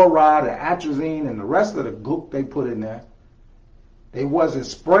with fluoride and atrazine and the rest of the gook they put in there. They wasn't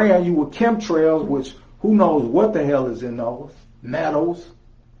spraying you with chemtrails, which who knows what the hell is in those. metals.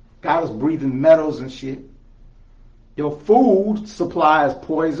 Got us breathing metals and shit. Your food supply is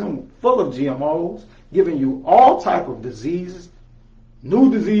poison, full of GMOs, giving you all type of diseases.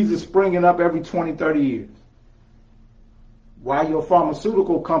 New diseases springing up every 20, 30 years. While your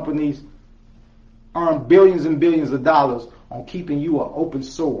pharmaceutical companies earn billions and billions of dollars on keeping you an open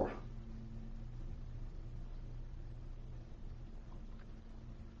sore.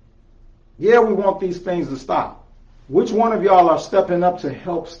 Yeah, we want these things to stop. Which one of y'all are stepping up to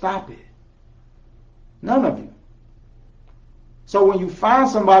help stop it? None of you. So when you find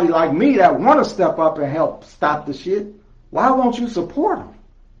somebody like me that want to step up and help stop the shit, why won't you support them?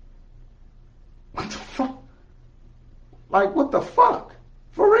 What the fuck? Like, what the fuck?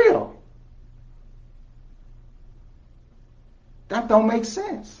 For real. That don't make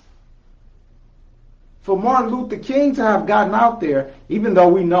sense. For Martin Luther King to have gotten out there, even though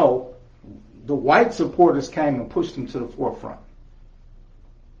we know the white supporters came and pushed him to the forefront.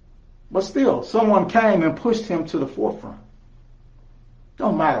 But still, someone came and pushed him to the forefront.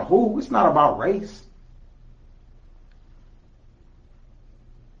 Don't matter who. It's not about race.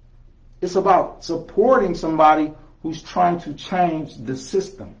 It's about supporting somebody who's trying to change the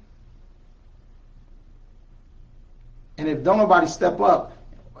system. And if don't nobody step up,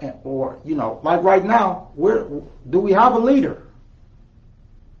 or, you know, like right now, do we have a leader?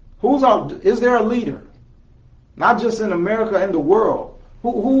 Is there a leader? Not just in America, in the world.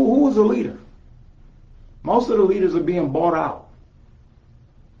 Who is a leader? Most of the leaders are being bought out.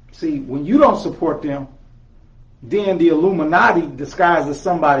 See, when you don't support them, then the Illuminati, disguised as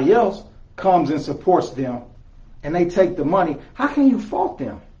somebody else, comes and supports them, and they take the money. How can you fault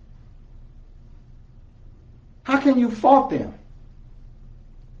them? How can you fault them?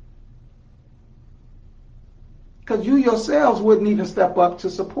 Because you yourselves wouldn't even step up to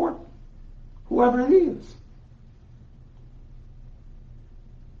support whoever it is.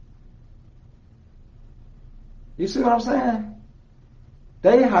 You see what I'm saying?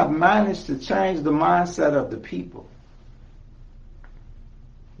 They have managed to change the mindset of the people.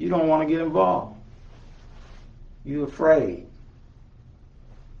 You don't want to get involved. You're afraid.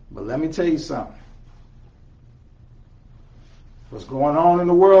 But let me tell you something. What's going on in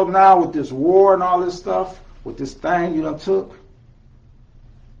the world now with this war and all this stuff, with this thing you done took,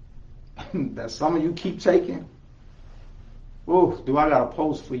 that some of you keep taking, oh, do I got a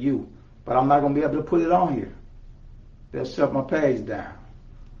post for you. But I'm not going to be able to put it on here. They'll shut my page down.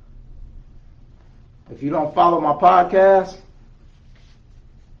 If you don't follow my podcast,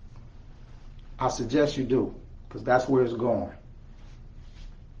 I suggest you do, because that's where it's going.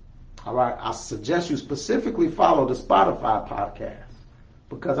 All right, I suggest you specifically follow the Spotify podcast,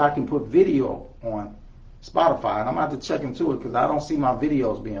 because I can put video on Spotify, and I'm going to have to check into it because I don't see my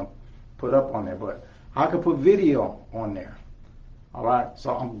videos being put up on there, but I can put video on there. All right,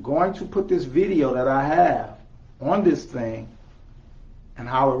 so I'm going to put this video that I have on this thing and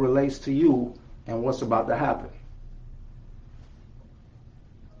how it relates to you and what's about to happen.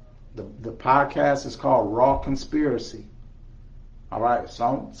 The podcast is called Raw Conspiracy. All right, it's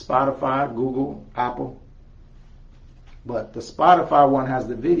on Spotify, Google, Apple. But the Spotify one has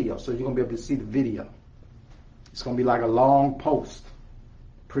the video, so you're going to be able to see the video. It's going to be like a long post,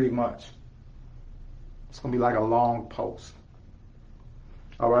 pretty much. It's going to be like a long post.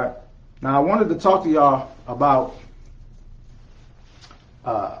 All right. Now, I wanted to talk to y'all about,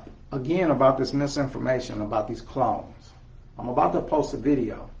 again, about this misinformation about these clones. I'm about to post a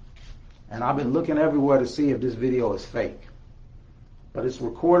video, and I've been looking everywhere to see if this video is fake. But it's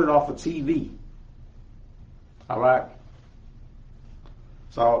recorded off of TV. All right.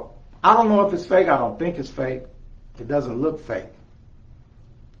 So I don't know if it's fake. I don't think it's fake. It doesn't look fake.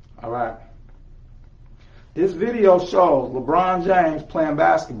 All right. This video shows LeBron James playing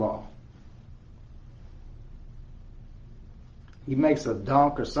basketball. He makes a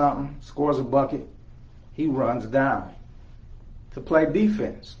dunk or something, scores a bucket. He runs down to play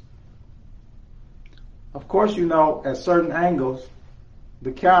defense. Of course, you know, at certain angles,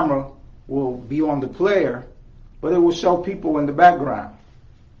 the camera will be on the player, but it will show people in the background.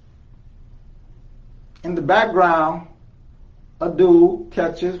 In the background, a dude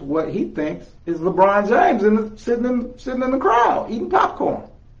catches what he thinks is LeBron James sitting in the crowd eating popcorn.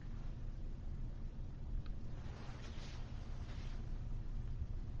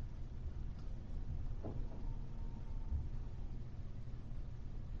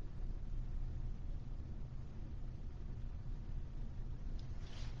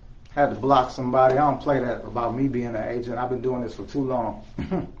 Had to block somebody. I don't play that about me being an agent. I've been doing this for too long.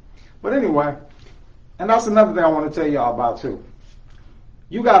 But anyway, and that's another thing I want to tell y'all about too.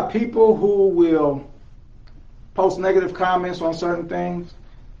 You got people who will post negative comments on certain things,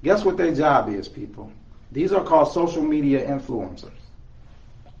 guess what their job is, people? These are called social media influencers,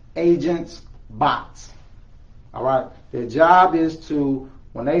 agents, bots. All right? Their job is to,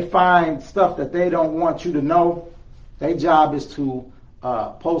 when they find stuff that they don't want you to know, their job is to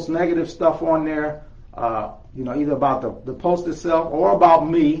post negative stuff on there, either about the post itself or about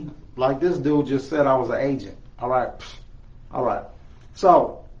me, like this dude just said I was an agent. All right? All right.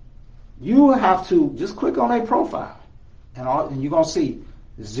 So you have to just click on their profile, and you're going to see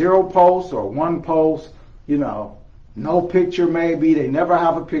 0 posts or 1 post, no picture maybe. They never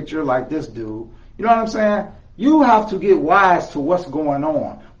have a picture like this dude. You know what I'm saying? You have to get wise to what's going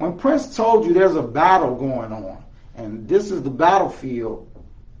on. When Prince told you there's a battle going on, and this is the battlefield,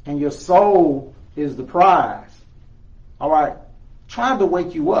 and your soul is the prize, all right, trying to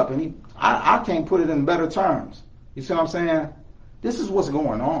wake you up, and I can't put it in better terms. You see what I'm saying? This is what's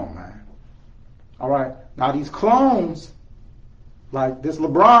going on, man. All right? Now, these clones, like this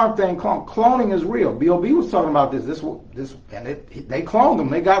LeBron thing, cloning is real. B.O.B. was talking about this, and they cloned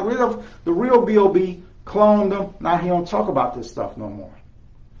them. They got rid of the real B.O.B., cloned them. Now he don't talk about this stuff no more.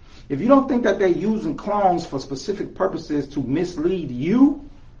 If you don't think that they're using clones for specific purposes to mislead you,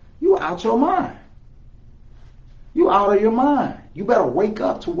 you out your mind. You out of your mind. You better wake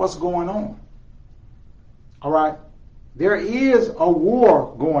up to what's going on. All right? There is a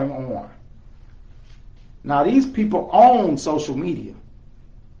war going on. Now, these people own social media.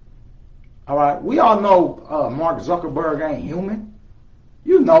 All right? We all know Mark Zuckerberg ain't human.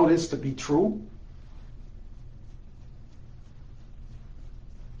 You know this to be true.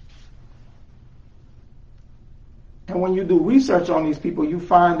 And when you do research on these people, you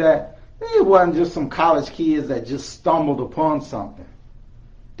find that it wasn't just some college kids that just stumbled upon something.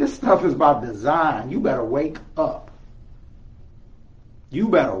 This stuff is by design. You better wake up. You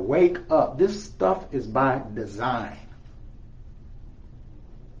better wake up. This stuff is by design.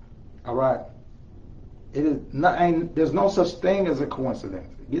 All right? It is not, there's no such thing as a coincidence.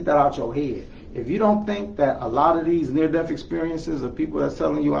 Get that out your head. If you don't think that a lot of these near-death experiences of people that's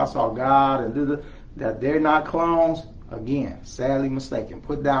telling you I saw God and that they're not clones, again, sadly mistaken.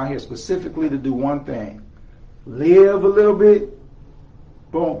 Put down here specifically to do one thing. Live a little bit.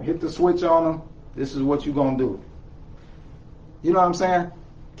 Boom. Hit the switch on them. This is what you're going to do. You know what I'm saying?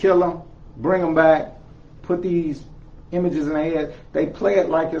 Kill them. Bring them back. Put these images in their head. They play it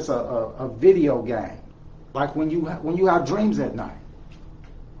like it's a video game. Like when you have dreams at night.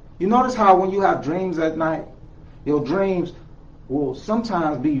 You notice how when you have dreams at night, your dreams will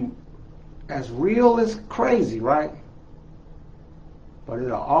sometimes be as real as crazy, right? But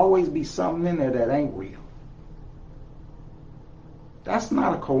it'll always be something in there that ain't real. That's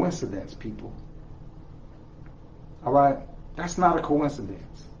not a coincidence, people. All right? That's not a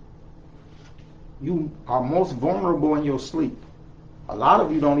coincidence. You are most vulnerable in your sleep. A lot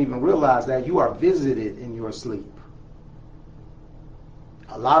of you don't even realize that you are visited in your sleep.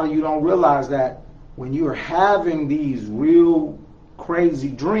 A lot of you don't realize that when you're having these real crazy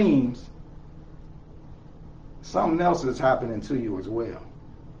dreams, something else is happening to you as well.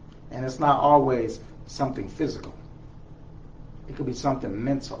 And it's not always something physical. It could be something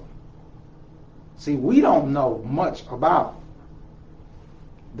mental. See, we don't know much about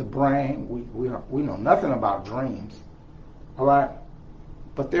the brain. We know nothing about dreams. All right?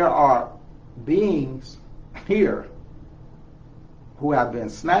 But there are beings here who have been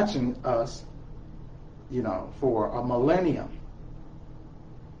snatching us, for a millennium,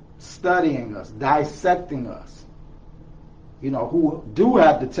 studying us, dissecting us, who do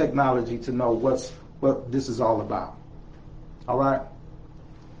have the technology to know what this is all about. All right?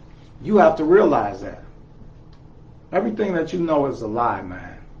 You have to realize that. Everything that you know is a lie,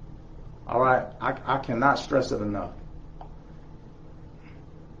 man. All right? I cannot stress it enough.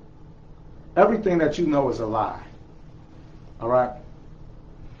 Everything that you know is a lie. All right?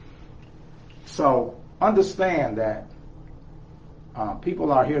 So understand that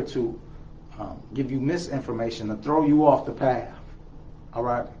people are here to give you misinformation, to throw you off the path. All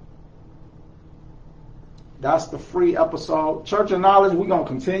right? That's the free episode. Church of Knowledge, we're going to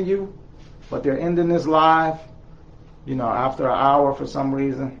continue, but they're ending this live, after an hour for some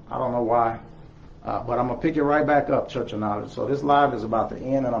reason. I don't know why. But I'm going to pick it right back up, Church of Knowledge. So this live is about to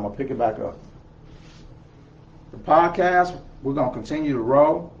end, and I'm going to pick it back up. The podcast, we're going to continue to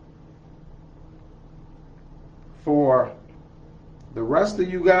roll. For the rest of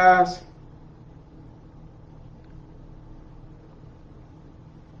you guys,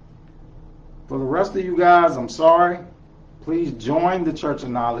 I'm sorry. Please join the Church of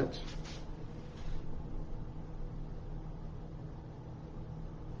Knowledge.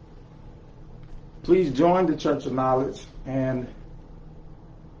 please join the Church of Knowledge and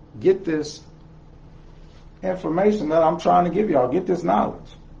get this information that I'm trying to give y'all. Get this knowledge.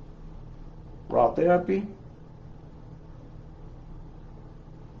 Raw therapy.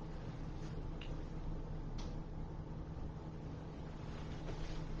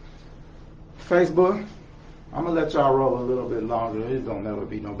 Facebook. I'm going to let y'all roll a little bit longer. There's going to never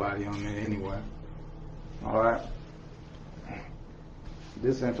be nobody on there anyway. All right.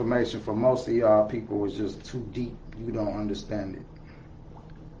 This information for most of y'all people is just too deep. You don't understand it.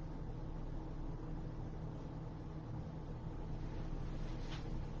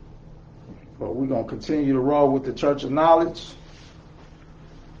 But we're going to continue to roll with the Church of Knowledge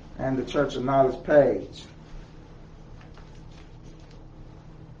and the Church of Knowledge page.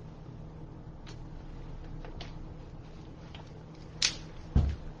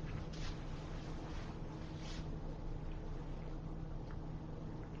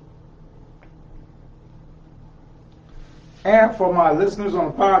 And for my listeners on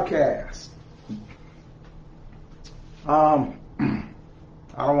the podcast, I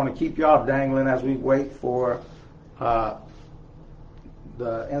don't want to keep y'all dangling as we wait for the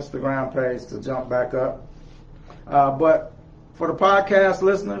Instagram page to jump back up. But for the podcast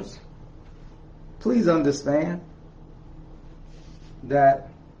listeners, please understand that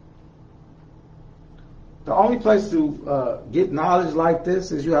the only place to get knowledge like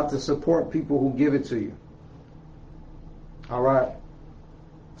this is you have to support people who give it to you. All right.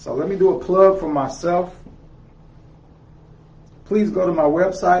 So let me do a plug for myself. Please go to my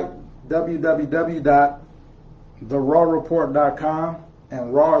website, www.therawreport.com,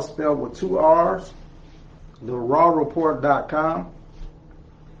 and raw is spelled with 2 R's, therawreport.com.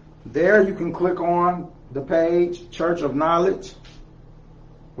 There you can click on the page, Church of Knowledge,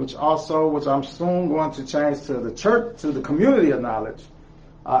 which I'm soon going to change to the church, to the Community of Knowledge.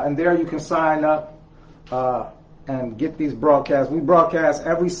 And there you can sign up and get these broadcasts. We broadcast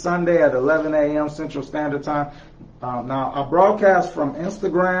every Sunday at 11 a.m. Central Standard Time. Now, I broadcast from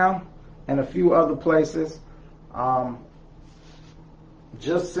Instagram and a few other places.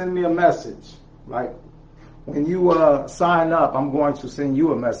 Just send me a message. Like, when you sign up, I'm going to send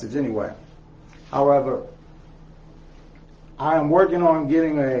you a message anyway. However, I am working on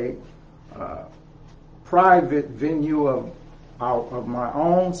getting a private venue of my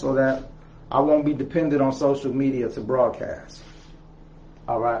own so that I won't be dependent on social media to broadcast.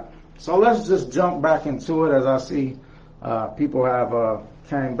 All right. So let's just jump back into it as I see people have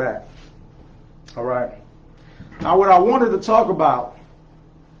came back. All right. Now, what I wanted to talk about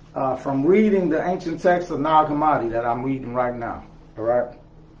from reading the ancient text of Nag Hammadi that I'm reading right now. All right.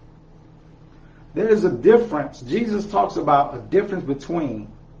 There is a difference. Jesus talks about a difference between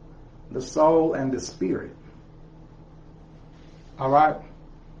the soul and the spirit. All right.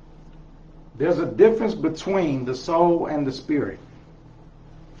 There's a difference between the soul and the spirit.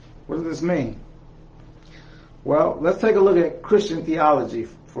 What does this mean? Well, let's take a look at Christian theology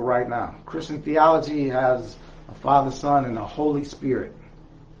for right now. Christian theology has a Father, Son, and a Holy Spirit.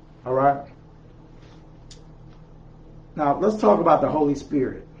 All right? Now, let's talk about the Holy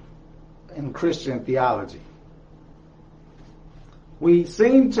Spirit in Christian theology. We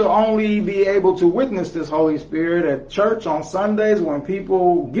seem to only be able to witness this Holy Spirit at church on Sundays when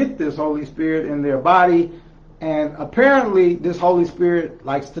people get this Holy Spirit in their body, and apparently this Holy Spirit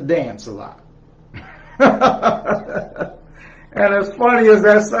likes to dance a lot. And as funny as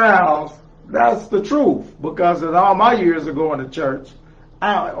that sounds, that's the truth, because in all my years of going to church,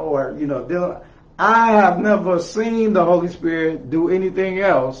 I have never seen the Holy Spirit do anything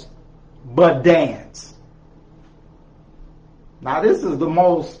else but dance. Now, this is the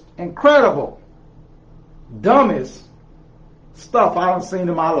most incredible, dumbest stuff I've seen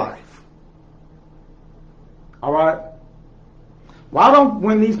in my life. All right? Why don't,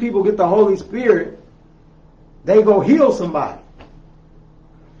 when these people get the Holy Spirit, they go heal somebody?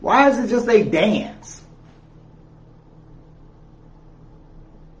 Why is it just they dance?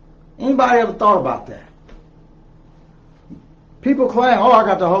 Anybody ever thought about that? People claim, oh, I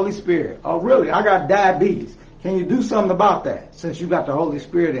got the Holy Spirit. Oh, really? I got diabetes. Can you do something about that since you got the Holy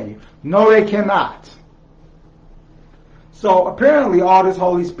Spirit in you? No, they cannot. So apparently all this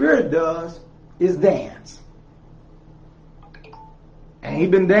Holy Spirit does is dance. And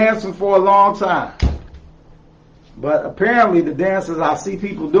he's been dancing for a long time. But apparently the dances I see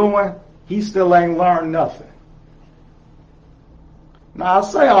people doing, he still ain't learned nothing. Now I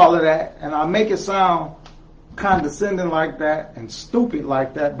say all of that and I make it sound condescending like that and stupid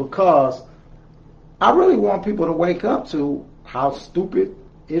like that because I really want people to wake up to how stupid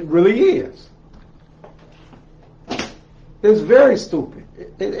it really is. It's very stupid.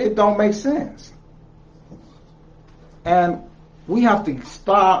 It don't make sense. And we have to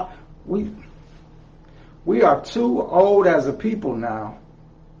start. We are too old as a people now,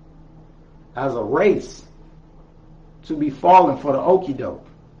 as a race, to be falling for the okie doke.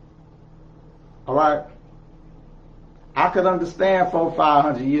 All right? I could understand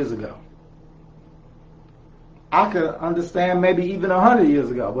 400-500 years ago. I could understand maybe even 100 years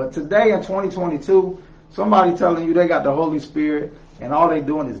ago. But today in 2022, somebody telling you they got the Holy Spirit and all they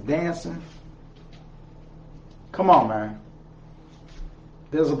doing is dancing. Come on, man.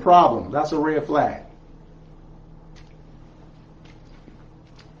 There's a problem. That's a red flag.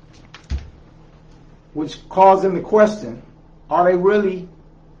 Which calls into question, do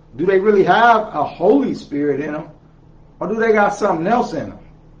they really have a Holy Spirit in them? Or do they got something else in them?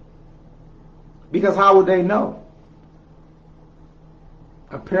 Because how would they know?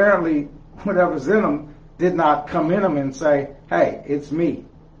 Apparently, whatever's in them did not come in them and say, hey, it's me,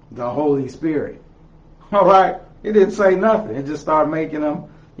 the Holy Spirit. All right? It didn't say nothing. It just started making them,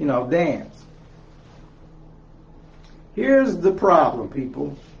 dance. Here's the problem,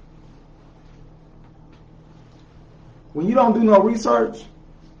 people. When you don't do no research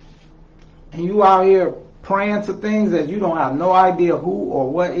and you out here praying to things that you don't have no idea who or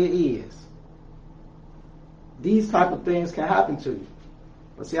what it is, these type of things can happen to you.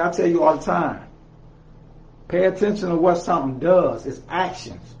 But see, I tell you all the time, pay attention to what something does. It's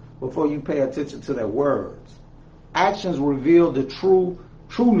actions before you pay attention to their words. Actions reveal the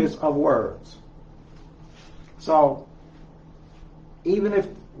trueness of words. So, even if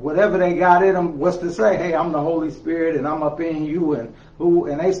whatever they got in them was to say, hey, I'm the Holy Spirit and I'm up in you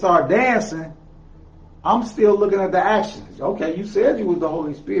and they start dancing, I'm still looking at the actions. Okay, you said you was the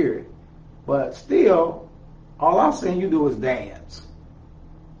Holy Spirit, but still, all I'm saying you do is dance.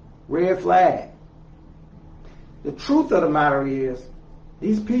 Red flag. The truth of the matter is,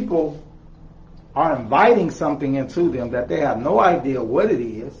 these people are inviting something into them that they have no idea what it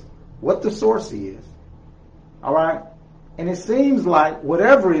is, what the source is. All right? And it seems like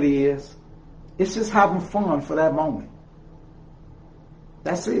whatever it is, it's just having fun for that moment.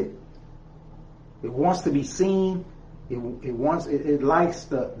 That's it. It wants to be seen. It likes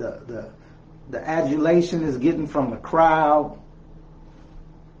the adulation it's getting from the crowd.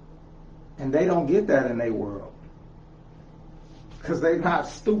 And they don't get that in their world. Because they're not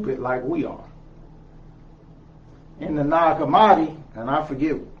stupid like we are. In the Nag Hammadi, and I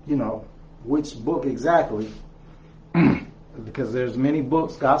forget, which book exactly, because there's many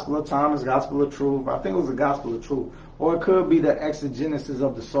books, Gospel of Thomas, Gospel of Truth. I think it was the Gospel of Truth. Or it could be the Exegesis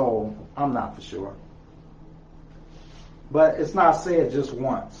of the Soul. I'm not for sure. But it's not said just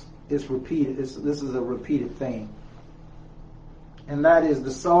once. It's repeated. This is a repeated thing. And that is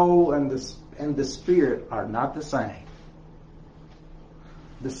the soul and the spirit are not the same.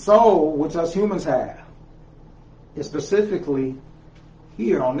 The soul, which us humans have, is specifically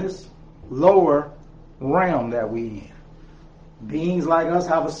here on this lower realm that we in. Beings like us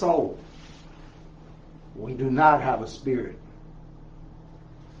have a soul. We do not have a spirit.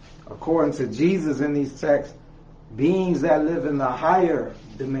 According to Jesus in these texts, beings that live in the higher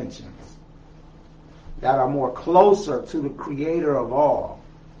dimensions, that are more closer to the creator of all,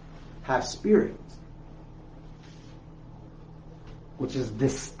 have spirits, which is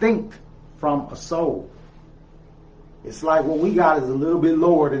distinct from a soul. It's like what we got is a little bit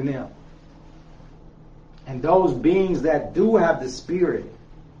lower than them. And those beings that do have the spirit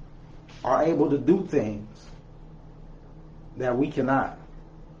are able to do things that we cannot.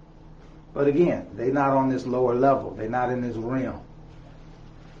 But again, they're not on this lower level. They're not in this realm.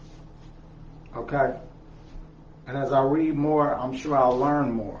 Okay? And as I read more, I'm sure I'll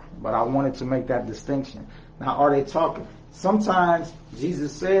learn more. But I wanted to make that distinction. Now, are they talking? Sometimes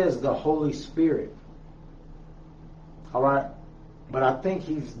Jesus says the Holy Spirit. All right? But I think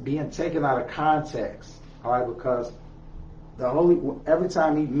he's being taken out of context. All right? Because every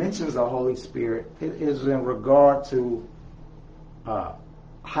time he mentions the Holy Spirit, it is in regard to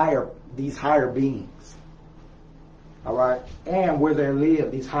these higher beings. All right? And where they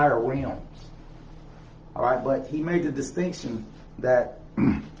live, these higher realms. All right? But he made the distinction that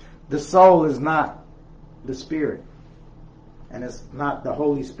the soul is not the spirit. And it's not the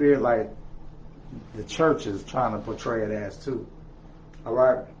Holy Spirit like the church is trying to portray it as too. All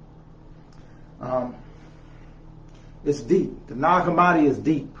right? It's deep. The Nag Hammadi is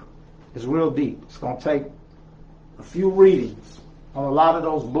deep. It's real deep. It's going to take a few readings on a lot of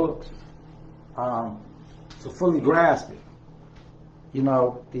those books to fully grasp it. You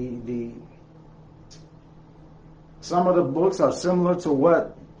know, some of the books are similar to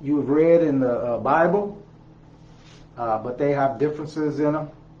what you've read in the Bible, but they have differences in them.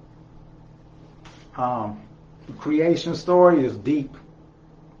 The creation story is deep.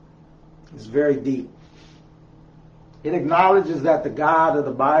 It's very deep. It acknowledges that the God of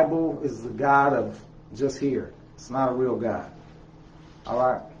the Bible is the God of just here. It's not a real God. All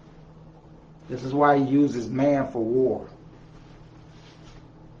right? This is why he uses man for war.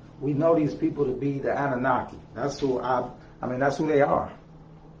 We know these people to be the Anunnaki. That's who that's who they are.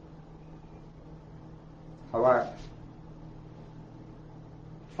 All right?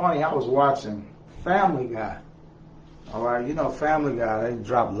 Funny, I was watching Family Guy. All right? You know Family Guy, they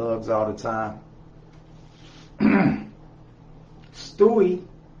drop lugs all the time. Stewie,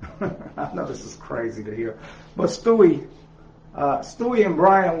 I know this is crazy to hear, but Stewie and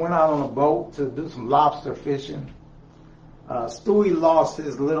Brian went out on a boat to do some lobster fishing. Stewie lost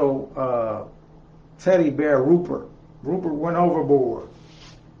his little teddy bear, Rupert. Rupert went overboard.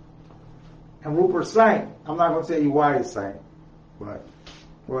 And Rupert sank. I'm not going to tell you why he sank. But,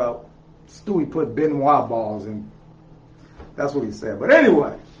 well, Stewie put Benoit balls in. That's what he said. But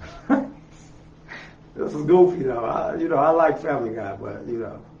anyway, this is goofy, though. I like Family Guy, but,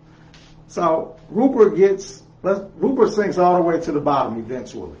 So Rupert sinks all the way to the bottom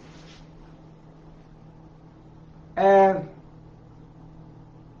eventually. And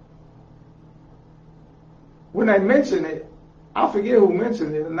when they mention it, I forget who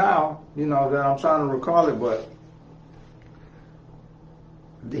mentioned it now, that I'm trying to recall it, but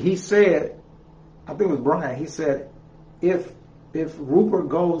he said, I think it was Brian, he said, if Rupert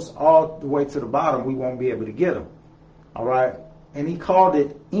goes all the way to the bottom, we won't be able to get him. All right? And he called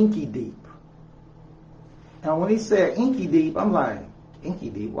it Inky Deep. And when he said Inky Deep, I'm like, Inky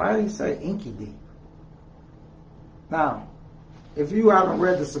Deep? Why did he say Inky Deep? Now, if you haven't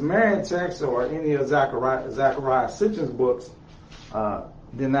read the Sumerian text or any of Zechariah Sitchin's books,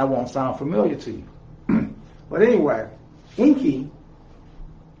 then that won't sound familiar to you. But anyway, Inky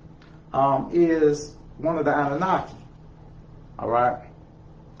is one of the Anunnaki. All right?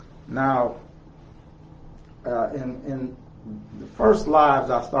 Now, in the first lives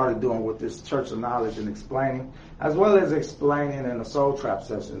I started doing with this Church of Knowledge and explaining, as well as explaining in the Soul Trap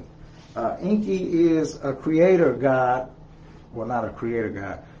session, Inky is a creator god. Well, not a creator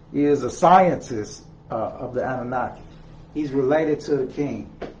god. He is a scientist of the Anunnaki. He's related to the king.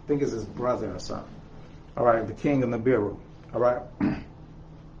 I think it's his brother or something. All right, the king of Nibiru. All right.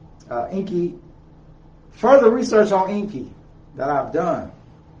 Inky, further research on Inky that I've done,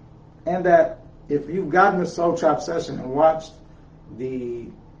 and that if you've gotten the Soul Trap session and watched the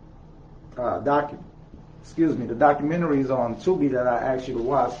documentaries on Tubi that I asked you to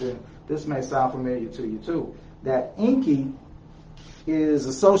watch, then this may sound familiar to you too. That Inky is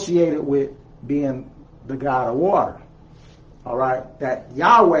associated with being the god of water. All right, that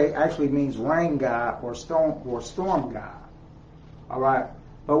Yahweh actually means rain god or storm god. All right,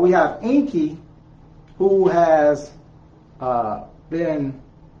 but we have Inky, who has been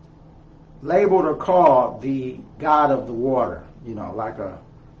labeled or called the god of the water. Like a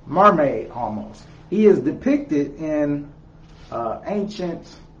mermaid almost. He is depicted in ancient,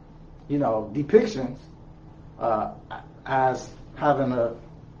 depictions as having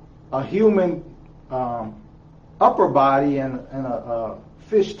a human upper body and a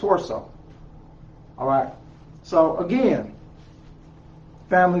fish torso. All right. So again,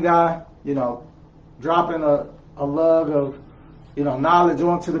 Family Guy, dropping a lug of, knowledge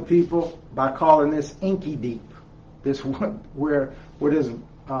onto the people by calling this Inky Deep. This one where this,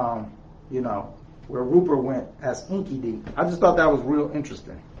 where Rupert went as Inky Deep. I just thought that was real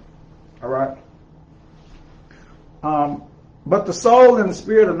interesting. All right. But the soul and the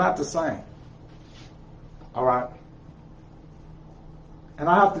spirit are not the same. All right. And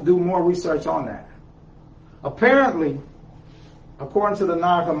I have to do more research on that. Apparently, according to the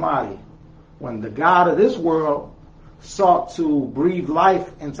Nag Hammadi, when the God of this world sought to breathe life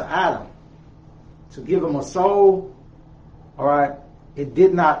into Adam, to give him a soul, all right, it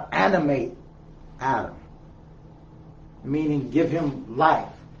did not animate Adam, meaning give him life.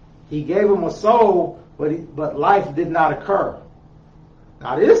 He gave him a soul, but life did not occur.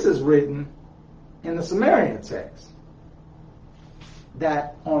 Now this is written in the Sumerian text,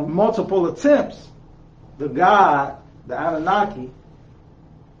 that on multiple attempts, the God, the Anunnaki,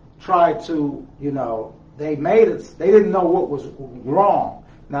 tried to, they didn't know what was wrong.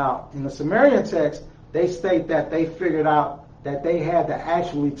 Now, in the Sumerian text, they state that they figured out that they had to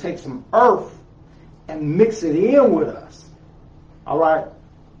actually take some earth and mix it in with us, all right,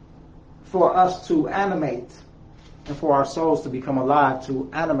 for us to animate and for our souls to become alive, to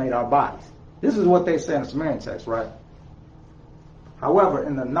animate our bodies. This is what they say in the Sumerian text, right? However,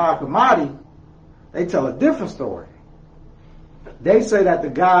 in the Nag Hammadi, they tell a different story. they say that the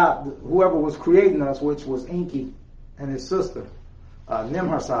God, whoever was creating us, which was Enki and his sister,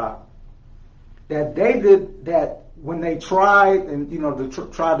 Nimharsad, that they did that when they tried and,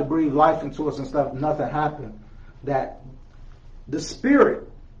 tried to breathe life into us and stuff, nothing happened. That the spirit,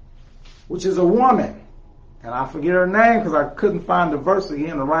 which is a woman, and I forget her name because I couldn't find the verse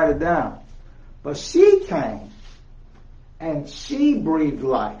again to write it down, but she came and she breathed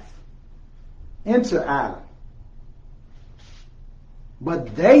life into Adam.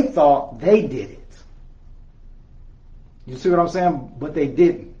 But they thought they did it. You see what I'm saying? But they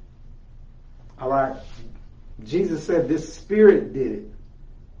didn't. All right. Jesus said this spirit did it,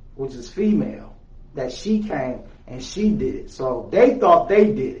 which is female, that she came and she did it. So they thought they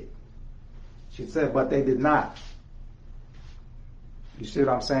did it. She said, but they did not. You see what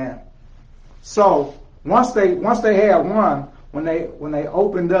I'm saying? So once they had one, when they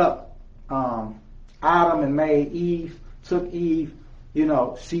opened up Adam and made Eve, took Eve,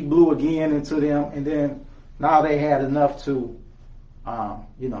 she blew again into them, and then now they had enough to,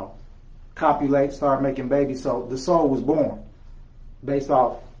 copulate, start making babies. So the soul was born based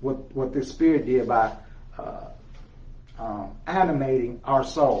off what the spirit did by animating our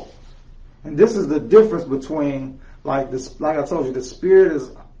souls. And this is the difference between, like I told you, the spirit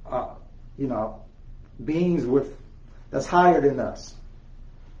is, beings that's higher than us.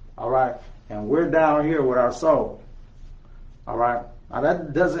 All right, and we're down here with our soul. All right. Now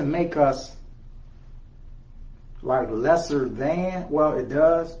that doesn't make us like lesser than. Well, it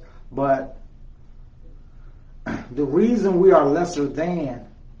does, but the reason we are lesser than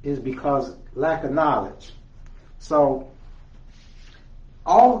is because lack of knowledge. So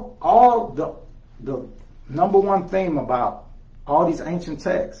all the number one theme about all these ancient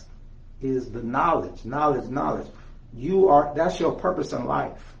texts is the knowledge. That's your purpose in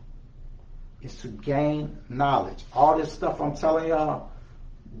life, is to gain knowledge. All this stuff I'm telling y'all,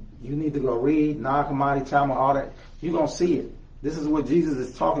 you need to go read, Nag Hammadi, Talmud, all that. You're going to see it. This is what Jesus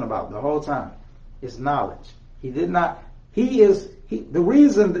is talking about the whole time. It's knowledge. The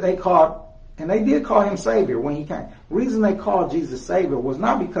reason that they called, and they did call him Savior when he came. The reason they called Jesus Savior was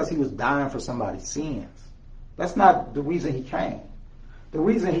not because he was dying for somebody's sins. That's not the reason he came. The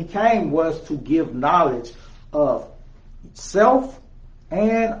reason he came was to give knowledge of self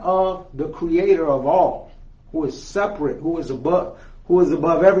and of the creator of all, who is separate, who is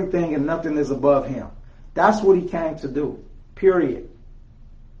above everything, and nothing is above him. That's what he came to do, period.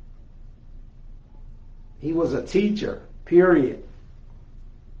 He was a teacher, period.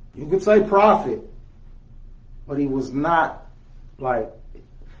 You could say prophet, but he was not like,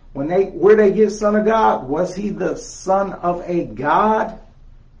 where they get son of God, was he the son of a God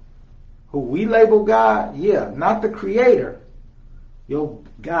who we label God? Yeah, not the creator. Your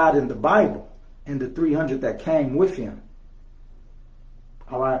God in the Bible and the 300 that came with him.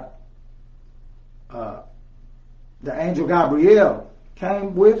 All right. The angel Gabriel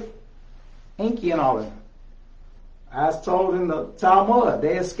came with Enki and all of them. As told in the Talmud,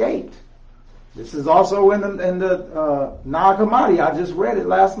 they escaped. This is also in the Nag Hammadi. I just read it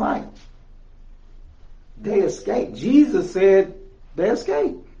last night. They escaped. Jesus said they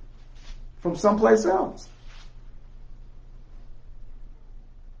escaped from someplace else.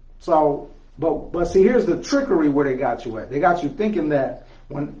 So, but see, here's the trickery where they got you at. They got you thinking that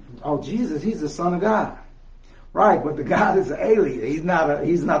Jesus, he's the son of God. Right, but the God is an alien. He's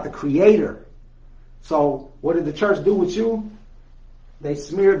not the creator. So what did the church do with you? They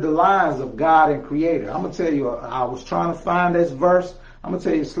smeared the lines of God and creator. I'm going to tell you, I was trying to find this verse. I'm going to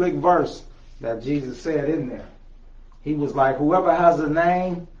tell you a slick verse that Jesus said in there. He was like, whoever has a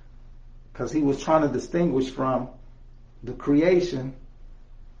name, because he was trying to distinguish from the creation,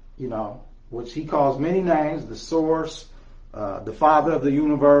 which he calls many names, the source, the father of the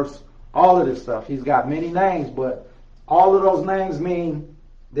universe, all of this stuff. He's got many names, but all of those names mean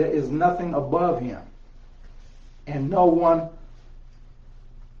there is nothing above him and no one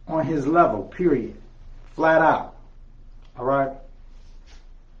on his level, period. Flat out. All right?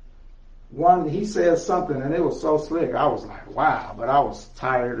 He said something and it was so slick. I was like, wow, but I was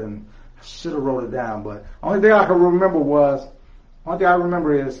tired and I should have wrote it down. But only thing I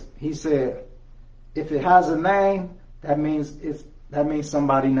remember is he said, if it has a name, that means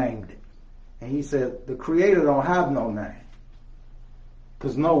somebody named it. And he said, the creator don't have no name,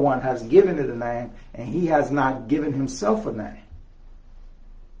 because no one has given it a name, and he has not given himself a name.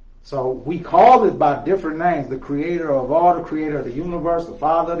 So we call it by different names: the creator of all, the creator of the universe, the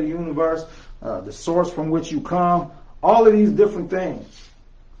father of the universe, the source from which you come, all of these different things.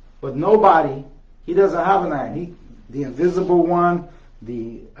 But he doesn't have a name. The invisible one,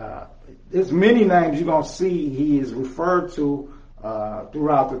 there's many names you're going to see he is referred to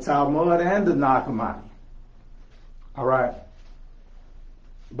throughout the Talmud and the Nag Hammadi. All right.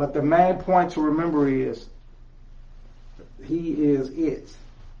 But the main point to remember is he is it.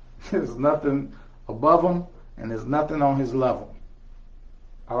 There's nothing above him and there's nothing on his level.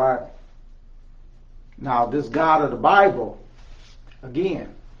 All right. Now, this God of the Bible,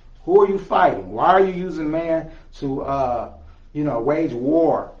 again, who are you fighting? Why are you using man to, wage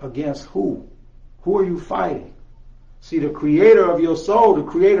war against who? Who are you fighting? See, the creator of your soul, the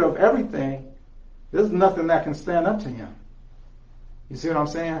creator of everything, there's nothing that can stand up to him. You see what I'm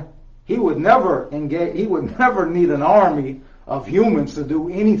saying? He would never engage, he would never need an army of humans to do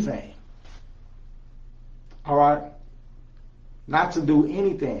anything. All right? Not to do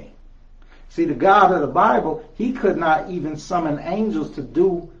anything. See, the God of the Bible, he could not even summon angels to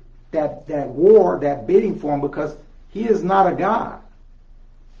do that war, that bidding for him, because he is not a God.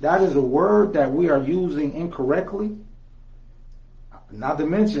 That is a word that we are using incorrectly. Not to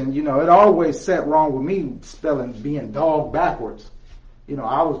mention, it always set wrong with me spelling being dog backwards.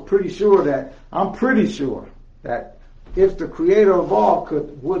 I'm pretty sure that if the creator of all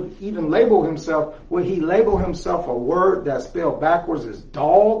would even label himself, would he label himself a word that spelled backwards as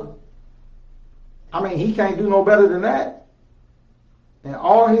dog? I mean, he can't do no better than that. And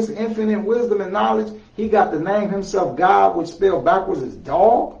all his infinite wisdom and knowledge, he got to name himself God, which spelled backwards as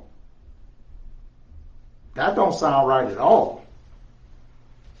dog? That don't sound right at all.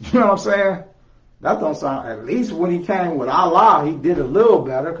 You know what I'm saying? That don't sound, at least when he came with Allah, he did a little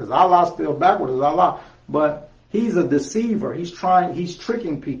better, because Allah spelled backwards as Allah. But he's a deceiver. He's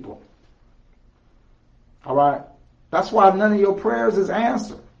tricking people. All right? That's why none of your prayers is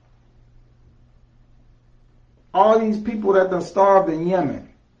answered. All these people that done starved in Yemen,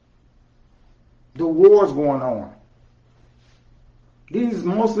 the wars going on.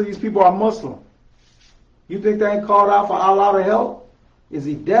 Most of these people are Muslim. You think they ain't called out for Allah to help? Is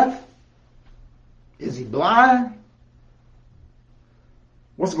he deaf? Is he blind?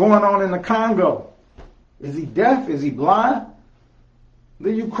 What's going on in the Congo? Is he deaf? Is he blind?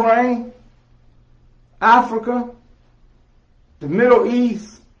 The Ukraine? Africa? The Middle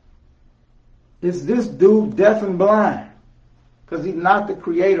East? Is this dude deaf and blind? Because he's not the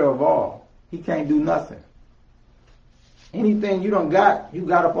creator of all. He can't do nothing. Anything you got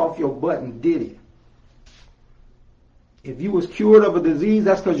up off your butt and did it. If you was cured of a disease,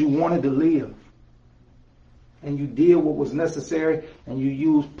 that's because you wanted to live. And you did what was necessary, and you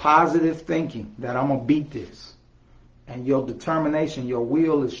used positive thinking that I'm going to beat this. And your determination, your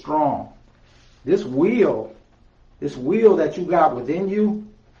will is strong. This will that you got within you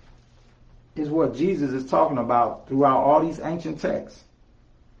is what Jesus is talking about throughout all these ancient texts.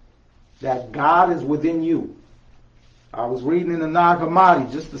 That God is within you. I was reading in the Nag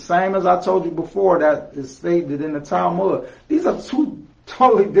Hammadi, just the same as I told you before that is stated in the Talmud. These are two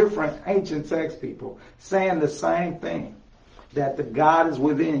totally different ancient texts, people, saying the same thing. That the God is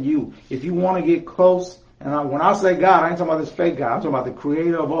within you. If you want to get close, and when I say God, I ain't talking about this fake God. I'm talking about the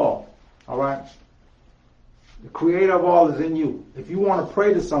creator of all. All right? The creator of all is in you. If you want to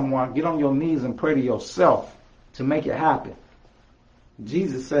pray to someone, get on your knees and pray to yourself to make it happen.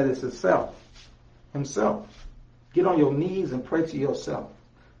 Jesus said it's himself. Get on your knees and pray to yourself.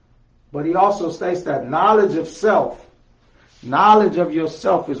 But he also states that knowledge of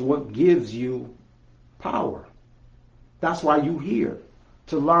yourself is what gives you power. That's why you're here,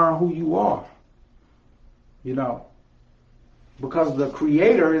 to learn who you are. Because the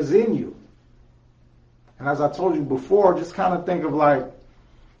creator is in you. And as I told you before, just kind of think of like,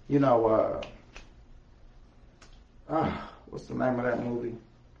 what's the name of that movie?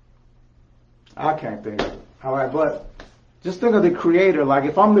 I can't think of it. All right, but just think of the creator. Like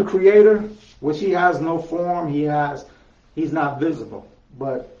if I'm the creator, which he has no form, he's not visible.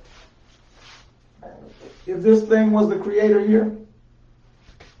 But if this thing was the creator here,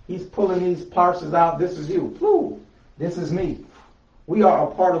 he's pulling these parts out. This is you. Ooh, this is me. We are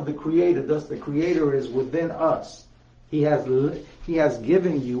a part of the creator. Thus the creator is within us. He has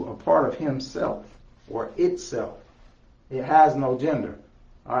given you a part of himself or itself. It has no gender.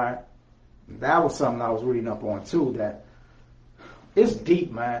 All right. That was something I was reading up on too, that it's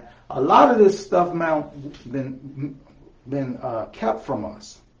deep, man. A lot of this stuff, man, been kept from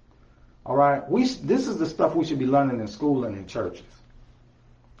us. All right. This is the stuff we should be learning in school and in churches.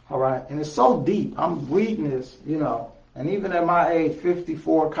 All right. And it's so deep. I'm reading this, and even at my age,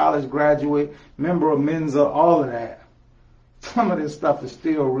 54, college graduate, member of Mensa, all of that, some of this stuff is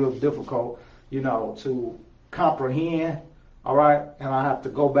still real difficult, to comprehend. All right. And I have to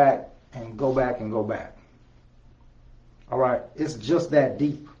go back. All right. It's just that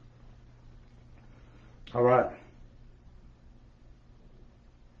deep. All right.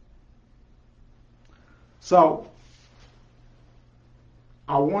 So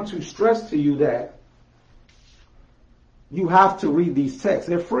I want to stress to you that you have to read these texts.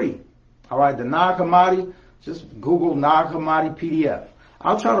 They're free. All right, the Nag Hammadi, just Google Nag Hammadi PDF.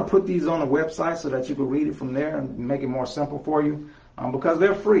 I'll try to put these on the website so that you can read it from there and make it more simple for you, because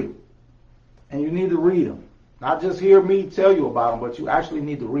they're free. And you need to read them. Not just hear me tell you about them, but you actually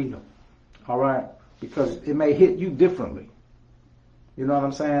need to read them. All right? Because it may hit you differently. You know what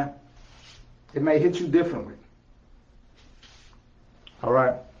I'm saying? It may hit you differently. All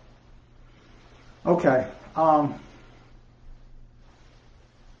right? Okay.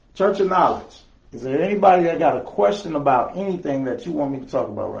 Church of Knowledge. Is there anybody that got a question about anything that you want me to talk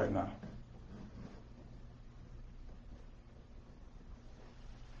about right now?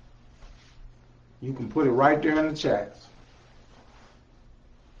 You can put it right there in the chat.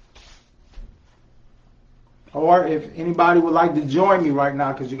 Or if anybody would like to join me right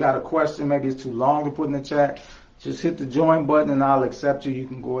now because you got a question, maybe it's too long to put in the chat, just hit the join button and I'll accept you. You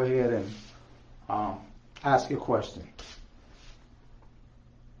can go ahead and ask your question.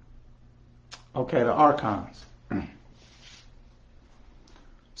 Okay, the archons.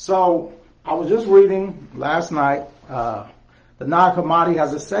 So I was just reading last night. The Nag Hammadi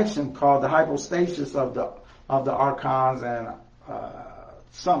has a section called the hypostasis of the archons and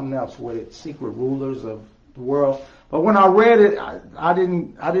something else with it, secret rulers of the world. But when I read it, I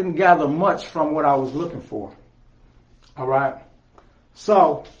didn't gather much from what I was looking for. All right.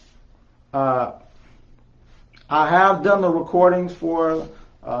 So I have done the recordings for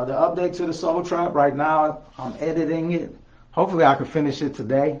the update to the Soul Trap. Right now, I'm editing it. Hopefully, I can finish it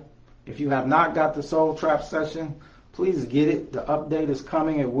today. If you have not got the Soul Trap session, please get it. The update is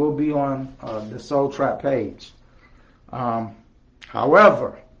coming. It will be on the Soul Trap page.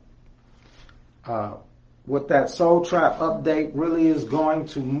 However, what that Soul Trap update really is going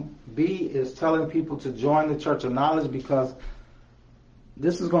to be is telling people to join the Church of Knowledge, because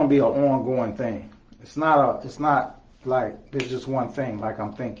this is going to be an ongoing thing. It's not like there's just one thing like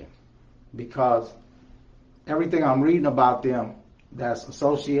I'm thinking, because everything I'm reading about them that's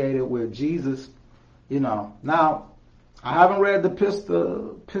associated with Jesus, now I haven't read the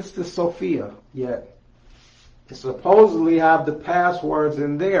Pistis Sophia yet. It supposedly have the passwords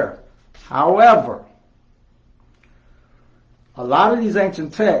in there. However, a lot of these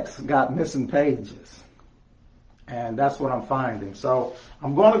ancient texts got missing pages. And that's what I'm finding. So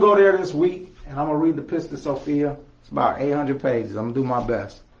I'm going to go there this week and I'm going to read the Pistis Sophia. It's about 800 pages. I'm going to do my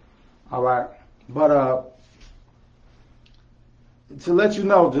best. All right. But to let you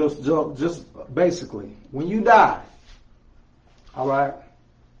know, just basically, when you die, all right,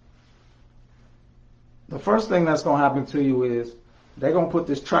 the first thing that's going to happen to you is they're going to put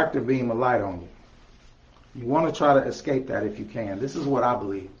this tractor beam of light on you. You want to try to escape that if you can. This is what I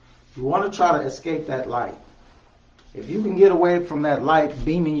believe. You want to try to escape that light. If you can get away from that light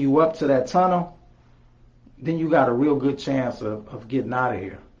beaming you up to that tunnel, then you got a real good chance of getting out of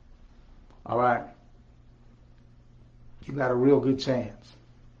here. All right? You got a real good chance.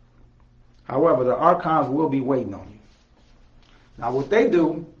 However, the archons will be waiting on you. Now, what they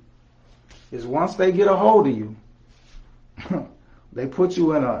do is once they get a hold of you, they put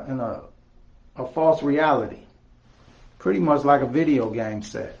you in a false reality, pretty much like a video game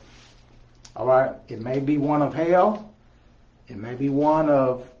set. All right? It may be one of hell. It may be one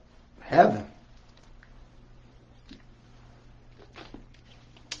of heaven.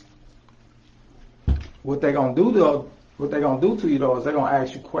 What they're gonna do to you though is they're gonna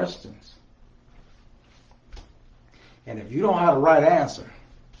ask you questions. And if you don't have the right answer,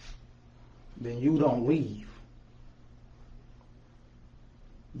 then you don't leave.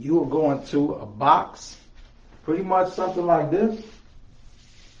 You will go into a box, pretty much something like this,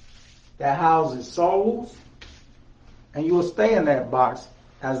 that houses souls, and you will stay in that box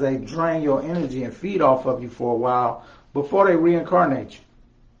as they drain your energy and feed off of you for a while before they reincarnate you.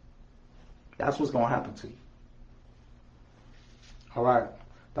 That's what's going to happen to you. All right.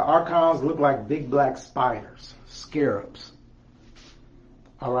 The archons look like big black spiders, scarabs.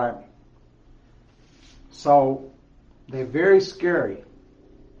 All right. So they're very scary.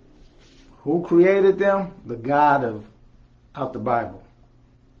 Who created them? The God out the Bible.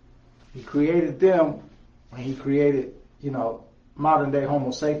 He created them when he created, modern day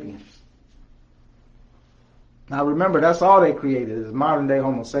Homo sapiens. Now remember, that's all they created is modern day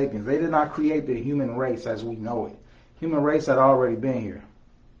Homo sapiens. They did not create the human race as we know it. Human race had already been here.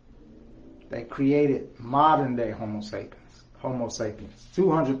 They created modern day Homo sapiens,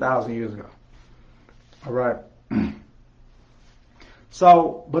 200,000 years ago. All right.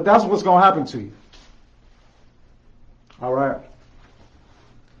 So, but that's what's going to happen to you. All right.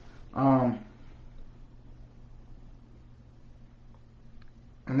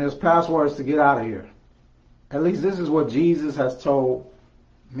 And there's passwords to get out of here. At least this is what Jesus has told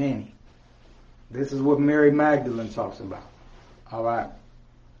many. This is what Mary Magdalene talks about. All right.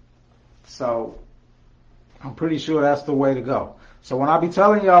 So I'm pretty sure that's the way to go. So when I be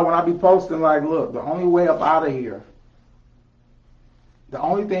telling y'all, when I be posting like, look, the only way up out of here, the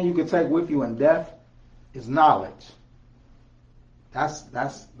only thing you can take with you in death is knowledge. That's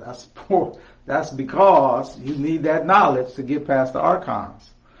poor. That's because you need that knowledge to get past the archons.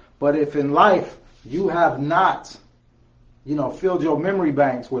 But if in life you have not, filled your memory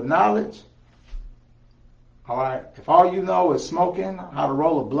banks with knowledge, all right, if all you know is smoking, how to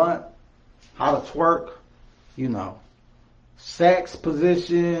roll a blunt, how to twerk, sex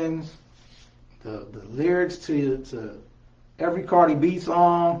positions, the lyrics to every Cardi B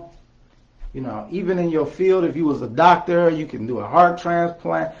song, even in your field, if you was a doctor, you can do a heart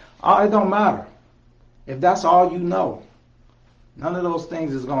transplant. It don't matter. If that's all you know, none of those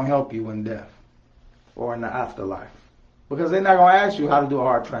things is going to help you in death or in the afterlife. Because they're not going to ask you how to do a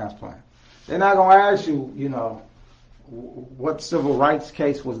heart transplant. They're not going to ask you, what civil rights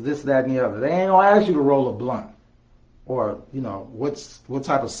case was this, that, and the other. They ain't going to ask you to roll a blunt. Or, what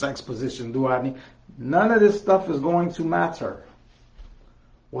type of sex position do I need? None of this stuff is going to matter.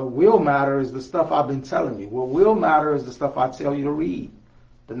 What will matter is the stuff I've been telling you. What will matter is the stuff I tell you to read.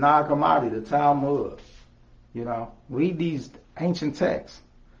 The Nag Hammadi, the Talmud. Read these ancient texts.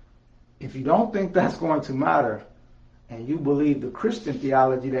 If you don't think that's going to matter, and you believe the Christian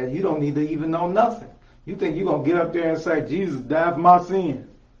theology that you don't need to even know nothing, you think you're going to get up there and say, Jesus died for my sins.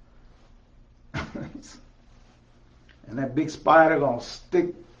 And that big spider going to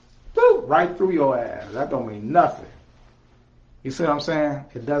stick right through your ass. That don't mean nothing. You see what I'm saying?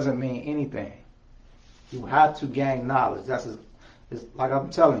 It doesn't mean anything. You have to gain knowledge. It's like I'm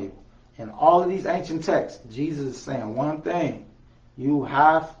telling you. In all of these ancient texts, Jesus is saying one thing. You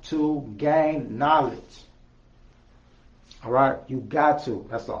have to gain knowledge. All right? You got to.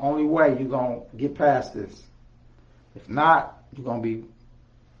 That's the only way you're going to get past this. If not, you're going to be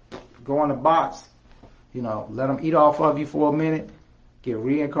go in the box, let them eat off of you for a minute, get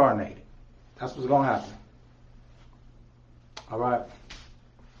reincarnated. That's what's going to happen. All right?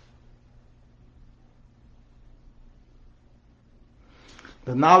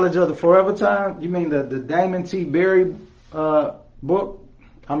 The Knowledge of the Forever Time? You mean the Damon T. Berry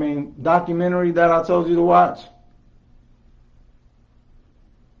documentary that I told you to watch?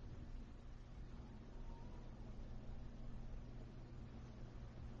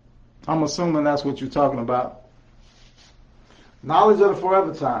 I'm assuming that's what you're talking about. Knowledge of the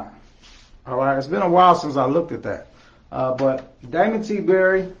Forever Time. All right, it's been a while since I looked at that. But Damon T.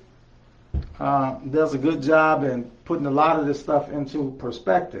 Berry does a good job in putting a lot of this stuff into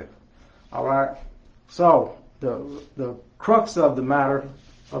perspective. All right. So the crux of the matter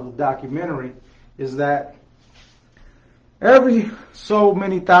of the documentary is that every so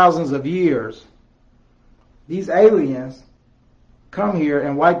many thousands of years, these aliens come here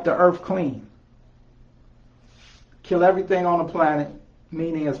and wipe the earth clean. Kill everything on the planet,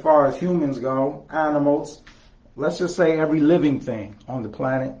 meaning as far as humans go, animals, let's just say every living thing on the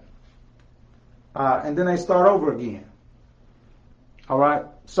planet. And then they start over again. All right?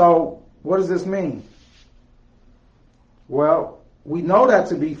 So what does this mean? Well, we know that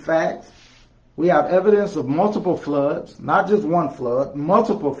to be fact. We have evidence of multiple floods, not just one flood,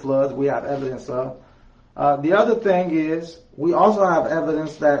 multiple floods we have evidence of. The other thing is we also have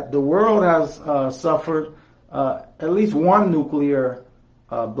evidence that the world has suffered at least one nuclear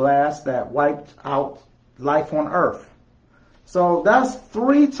blast that wiped out life on Earth. So that's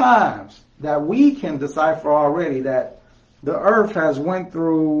 3 times that we can decipher already that the Earth has went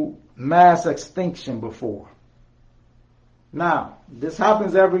through mass extinction before. Now, this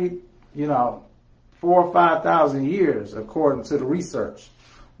happens every, 4,000 or 5,000 years, according to the research.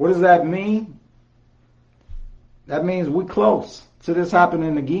 What does that mean? That means we're close to this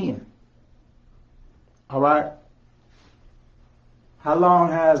happening again. All right? How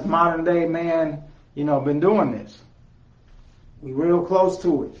long has modern day man, been doing this? We real close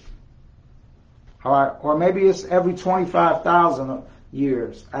to it. All right? Or maybe it's every 25,000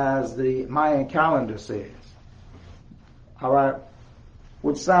 years, as the Mayan calendar says. All right?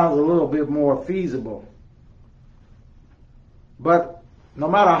 Which sounds a little bit more feasible. But no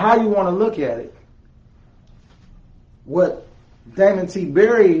matter how you want to look at it, what Damon T.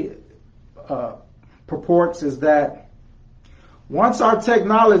 Berry purports is that once our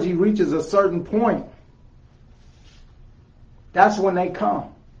technology reaches a certain point, that's when they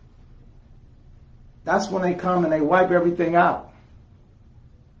come. That's when they come and they wipe everything out.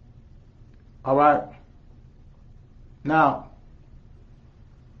 All right? Now,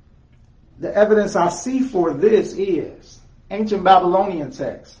 the evidence I see for this is ancient Babylonian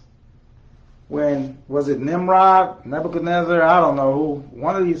text. When, was it Nimrod, Nebuchadnezzar, I don't know who,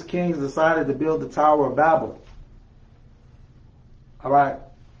 one of these kings decided to build the Tower of Babel. All right.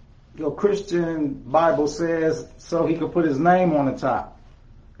 Your Christian Bible says so he could put his name on the top.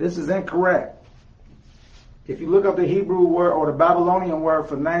 This is incorrect. If you look up the Hebrew word or the Babylonian word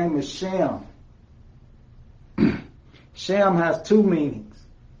for name is Shem. Shem has two meanings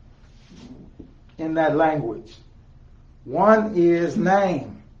in that language. One is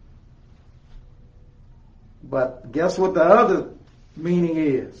name. But guess what the other meaning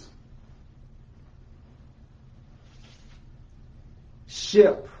is?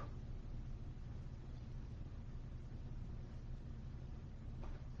 Ship.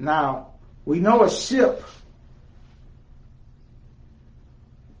 Now, we know a ship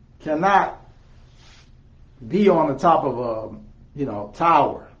cannot be on the top of a,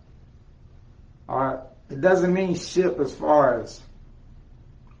 tower. All right. It doesn't mean ship as far as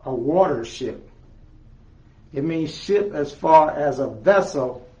a water ship. It means ship as far as a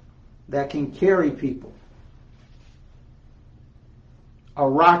vessel that can carry people. A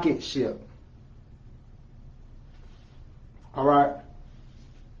rocket ship. All right.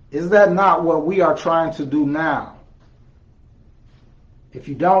 Is that not what we are trying to do now? If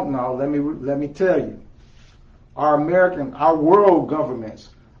you don't know, let me tell you. Our world governments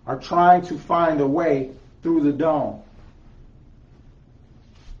are trying to find a way through the dome.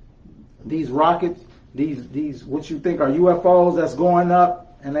 These rockets, these what you think are UFOs that's going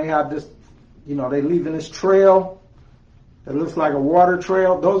up, and they have this, they leaving this trail that looks like a water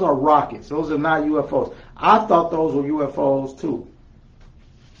trail. Those are rockets. Those are not UFOs. I thought those were UFOs too.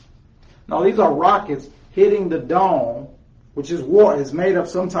 No, these are rockets hitting the dome, which is water. It's made of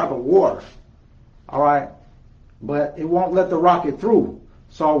some type of water. All right. But it won't let the rocket through.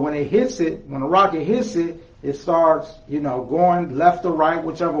 So when the rocket hits it, it starts, going left or right,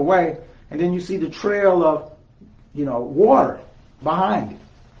 whichever way. And then you see the trail of, water behind it.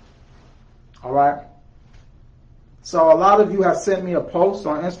 All right. So a lot of you have sent me a post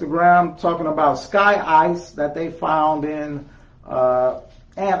on Instagram talking about sky ice that they found in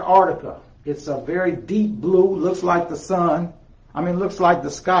Antarctica. It's a very deep blue, looks like the sun. Looks like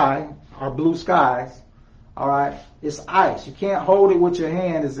the sky, or blue skies. All right. It's ice. You can't hold it with your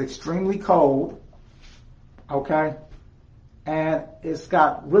hand. It's extremely cold. Okay. And it's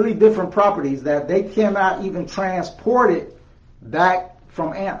got really different properties that they cannot even transport it back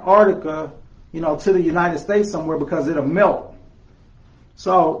from Antarctica, to the United States somewhere because it'll melt.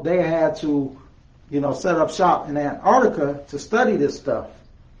 So they had to, set up shop in Antarctica to study this stuff.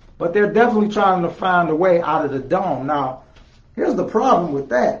 But they're definitely trying to find a way out of the dome. Now, here's the problem with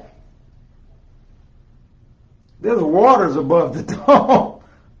that. There's waters above the dome,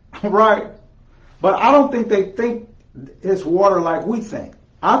 right? But I don't think they think it's water like we think.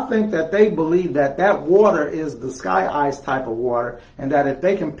 I think that they believe that water is the sky ice type of water, and that if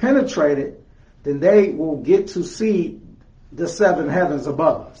they can penetrate it, then they will get to see the seven heavens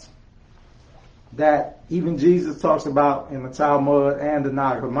above us. That even Jesus talks about in the Talmud and the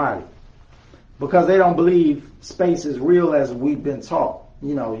Nag Hammadi. Because they don't believe space is real as we've been taught.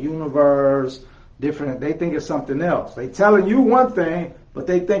 Universe, different, they think it's something else. They telling you one thing, but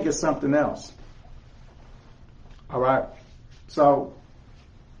they think it's something else. All right. So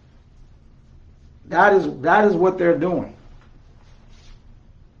that is what they're doing.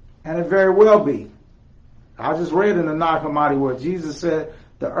 And it very well be. I just read in the Nag Hammadi where Jesus said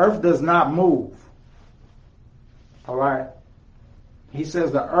the earth does not move. All right. He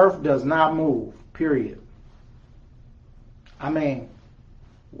says the earth does not move, period.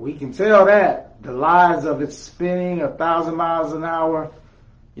 We can tell that. The lies of it spinning 1,000 miles an hour,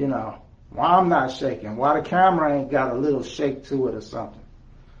 why I'm not shaking, why the camera ain't got a little shake to it or something.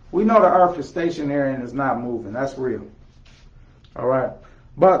 We know the earth is stationary and is not moving. That's real. All right.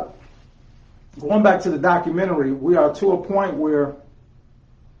 But going back to the documentary, we are to a point where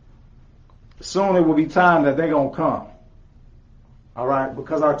soon it will be time that they're going to come. All right.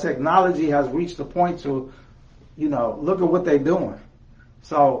 Because our technology has reached the point to, look at what they're doing.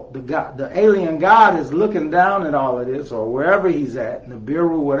 So the alien God is looking down at all of this, or wherever he's at,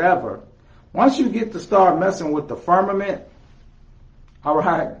 Nibiru, whatever. Once you get to start messing with the firmament, all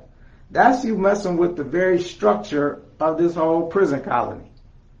right, that's you messing with the very structure of this whole prison colony.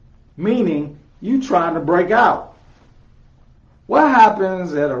 Meaning, you trying to break out. What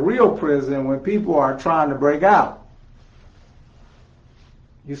happens at a real prison when people are trying to break out?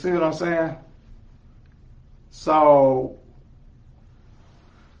 You see what I'm saying? So,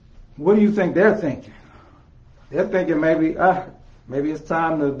 what do you think they're thinking? They're thinking maybe it's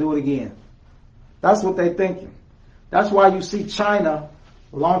time to do it again. That's what they're thinking. That's why you see China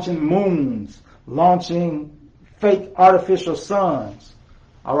launching moons, launching fake artificial suns.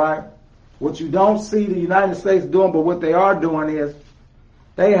 All right? What you don't see the United States doing, but what they are doing is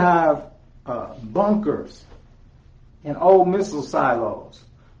they have bunkers and old missile silos.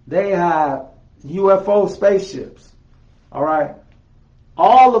 They have UFO spaceships. All right?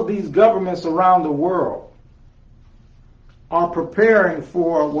 All of these governments around the world are preparing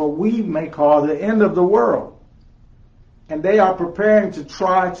for what we may call the end of the world. And they are preparing to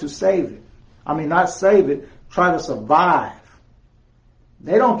try to save it. I mean, not save it, try to survive.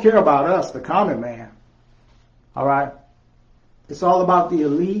 They don't care about us, the common man. All right? It's all about the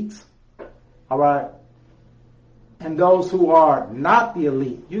elites. All right? And those who are not the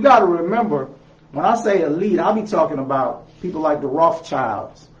elite. You got to remember, when I say elite, I'll be talking about people like the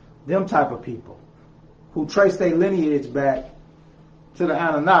Rothschilds, them type of people who trace their lineage back to the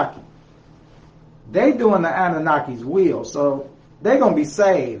Anunnaki. They doing the Anunnaki's will, so they're going to be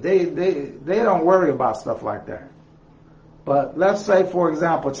saved. They don't worry about stuff like that. But let's say, for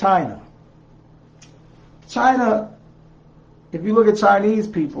example, China. China, if you look at Chinese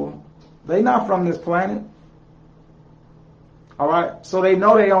people, they're not from this planet. All right? So they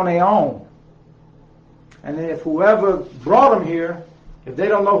know they on their own. And if whoever brought them here, if they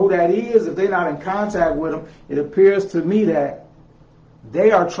don't know who that is, if they're not in contact with them, it appears to me that they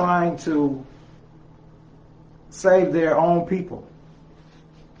are trying to save their own people.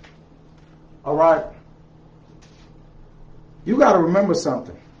 All right? You got to remember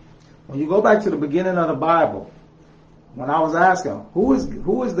something. When you go back to the beginning of the Bible, when I was asking, who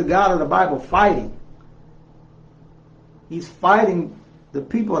is the God of the Bible fighting? He's fighting the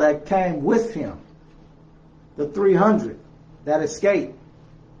people that came with him, the 300 that escaped.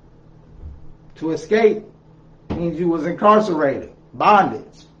 To escape means you was incarcerated,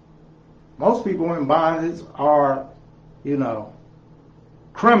 bondage. Most people in bondage are,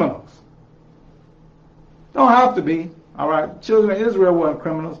 criminals. Don't have to be. All right, children of Israel weren't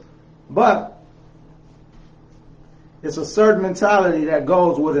criminals, but it's a certain mentality that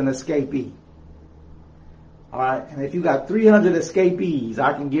goes with an escapee. All right, and if you got 300 escapees,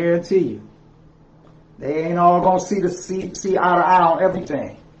 I can guarantee you, they ain't all gonna see eye to eye on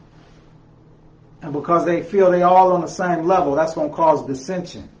everything. And because they feel they all on the same level, that's gonna cause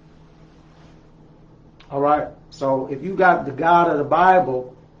dissension. All right, so if you got the God of the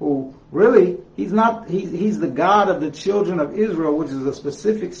Bible, who really, he's the God of the children of Israel, which is a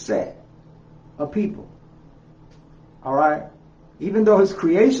specific set of people. All right? Even though his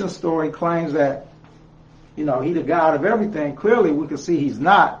creation story claims that, he's the God of everything, clearly we can see he's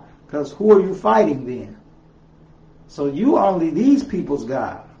not, because who are you fighting then? So you only these people's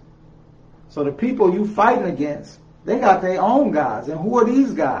God. So the people you fighting against, they got their own gods. And who are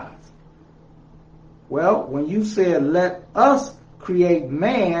these gods? Well, when you said, let us create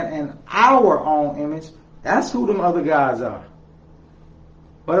man in our own image, that's who them other guys are.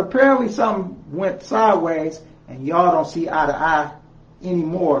 But apparently something went sideways and y'all don't see eye to eye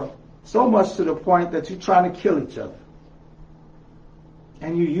anymore, so much to the point that you're trying to kill each other.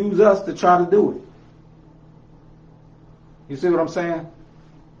 And you use us to try to do it. You see what I'm saying?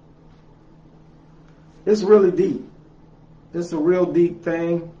 It's really deep. It's a real deep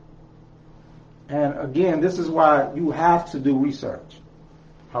thing. And again, this is why you have to do research.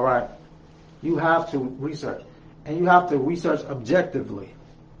 All right? You have to research. And you have to research objectively.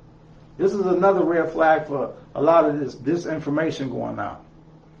 This is another red flag for a lot of this disinformation going out.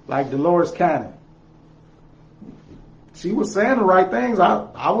 Like Dolores Cannon. She was saying the right things.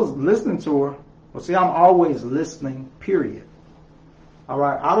 I was listening to her. Well, see, I'm always listening, period. All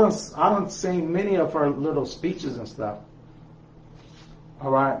right? I don't seen many of her little speeches and stuff.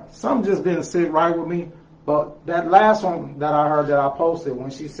 All right. Some just didn't sit right with me. But that last one that I heard that I posted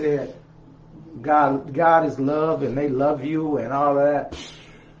when she said, God is love and they love you and all of that.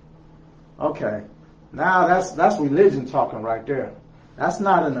 Okay. Now that's religion talking right there. That's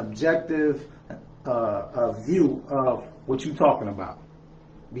not an objective view of what you're talking about.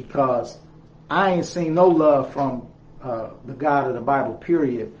 Because I ain't seen no love from the God of the Bible,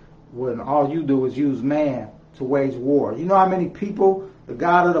 period, when all you do is use man to wage war. You know how many people the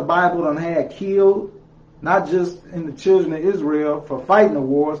God of the Bible done had killed, not just in the children of Israel for fighting the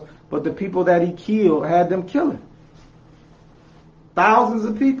wars, but the people that he killed had them killing. Thousands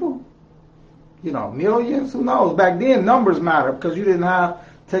of people? Millions? Who knows? Back then, numbers matter because you didn't have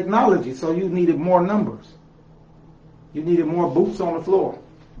technology, so you needed more numbers. You needed more boots on the floor.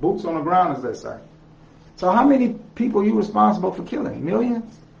 Boots on the ground, as they say. So how many people are you responsible for killing?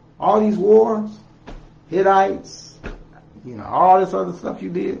 Millions? All these wars? Hittites? All this other stuff you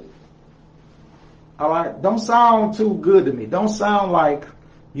did. All right? Don't sound too good to me. Don't sound like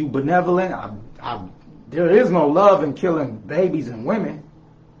you benevolent. There is no love in killing babies and women.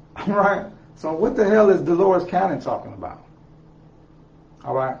 All right? So what the hell is Dolores Cannon talking about?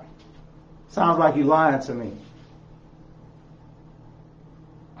 All right? Sounds like you lying to me.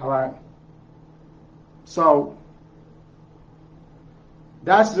 All right? So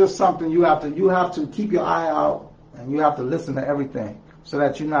that's just something you have to keep your eye out, and you have to listen to everything so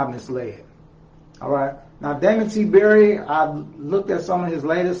that you're not misled. All right? Now, Damon T. Berry, I looked at some of his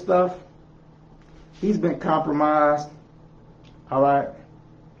latest stuff. He's been compromised. All right?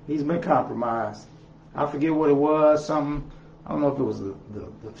 He's been compromised. I forget what it was. Something, I don't know if it was the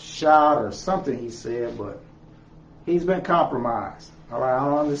shot or something he said, but he's been compromised. All right? I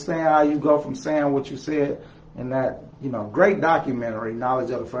don't understand how you go from saying what you said in that, great documentary, Knowledge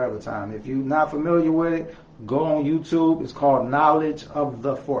of the Forever Time. If you're not familiar with it, go on YouTube. It's called Knowledge of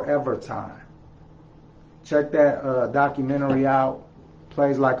the Forever Time. Check that documentary out.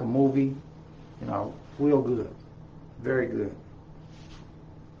 Plays like a movie. Real good. Very good.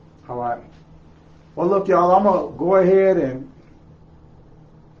 All right. Well, look, y'all, I'm going to go ahead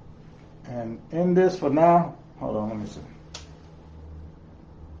and end this for now. Hold on, let me see.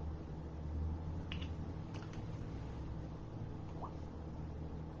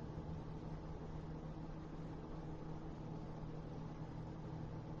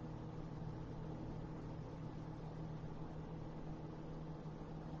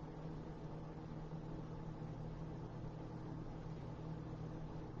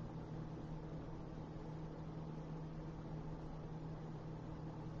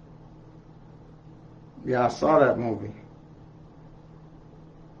 Yeah, I saw that movie.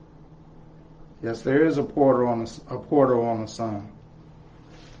 Yes, there is a portal on the sun.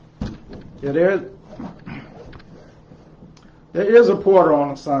 Yeah, there is a portal on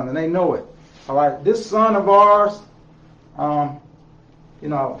the sun, and they know it. All right, this sun of ours,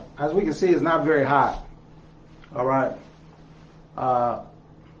 as we can see, is not very hot. All right. I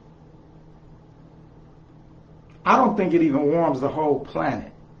don't think it even warms the whole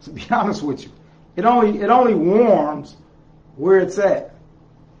planet, to be honest with you. It only warms where it's at,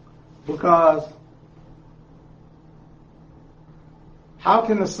 because how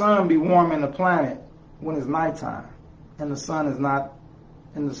can the sun be warming the planet when it's nighttime and the sun is not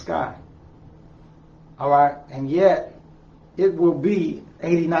in the sky? All right, and yet it will be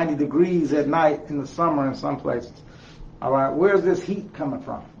 80, 90 degrees at night in the summer in some places. All right, where's this heat coming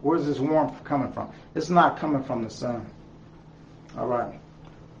from? Where's this warmth coming from? It's not coming from the sun. All right.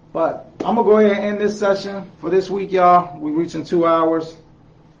 But I'm going to go ahead and end this session for this week, y'all. We're reaching 2 hours.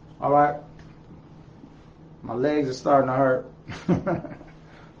 All right. My legs are starting to hurt.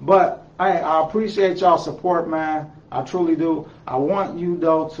 But I appreciate y'all's support, man. I truly do. I want you,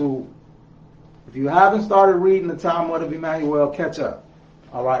 though, to, if you haven't started reading The Talmud of Emmanuel, catch up.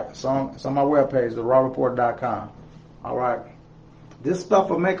 All right. It's on my webpage, therawreport.com. All right. This stuff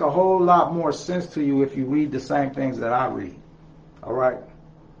will make a whole lot more sense to you if you read the same things that I read. All right.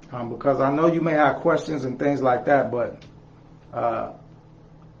 Because I know you may have questions and things like that, but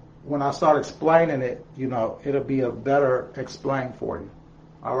when I start explaining it, it'll be a better explain for you.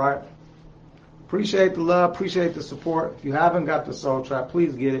 All right? Appreciate the love, appreciate the support. If you haven't got the Soul Trap,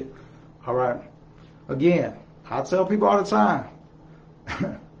 please get it. All right? Again, I tell people all the time,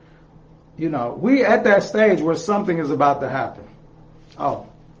 we at that stage where something is about to happen. Oh,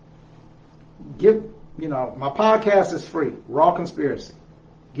 my podcast is free, Raw Conspiracy.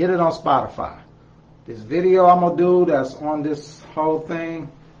 Get it on Spotify. This video I'm going to do that's on this whole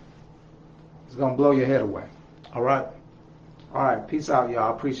thing is going to blow your head away. All right? All right. Peace out,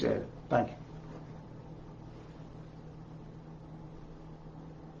 y'all. Appreciate it. Thank you.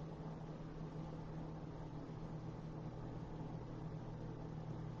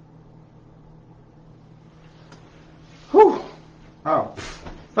 Whew. Oh,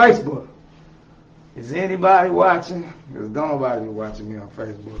 Facebook. Is anybody watching? Because nobody is watching me on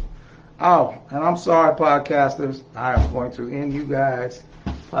Facebook. Oh, and I'm sorry, podcasters. I am going to end you guys'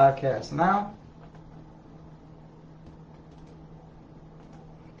 podcast now.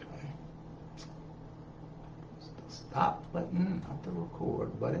 Okay. It's the stop button, not the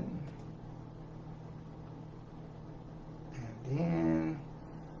record button. And then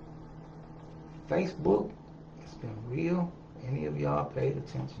Facebook. It's been real. Any of y'all paid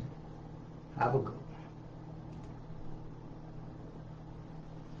attention? Have a good one.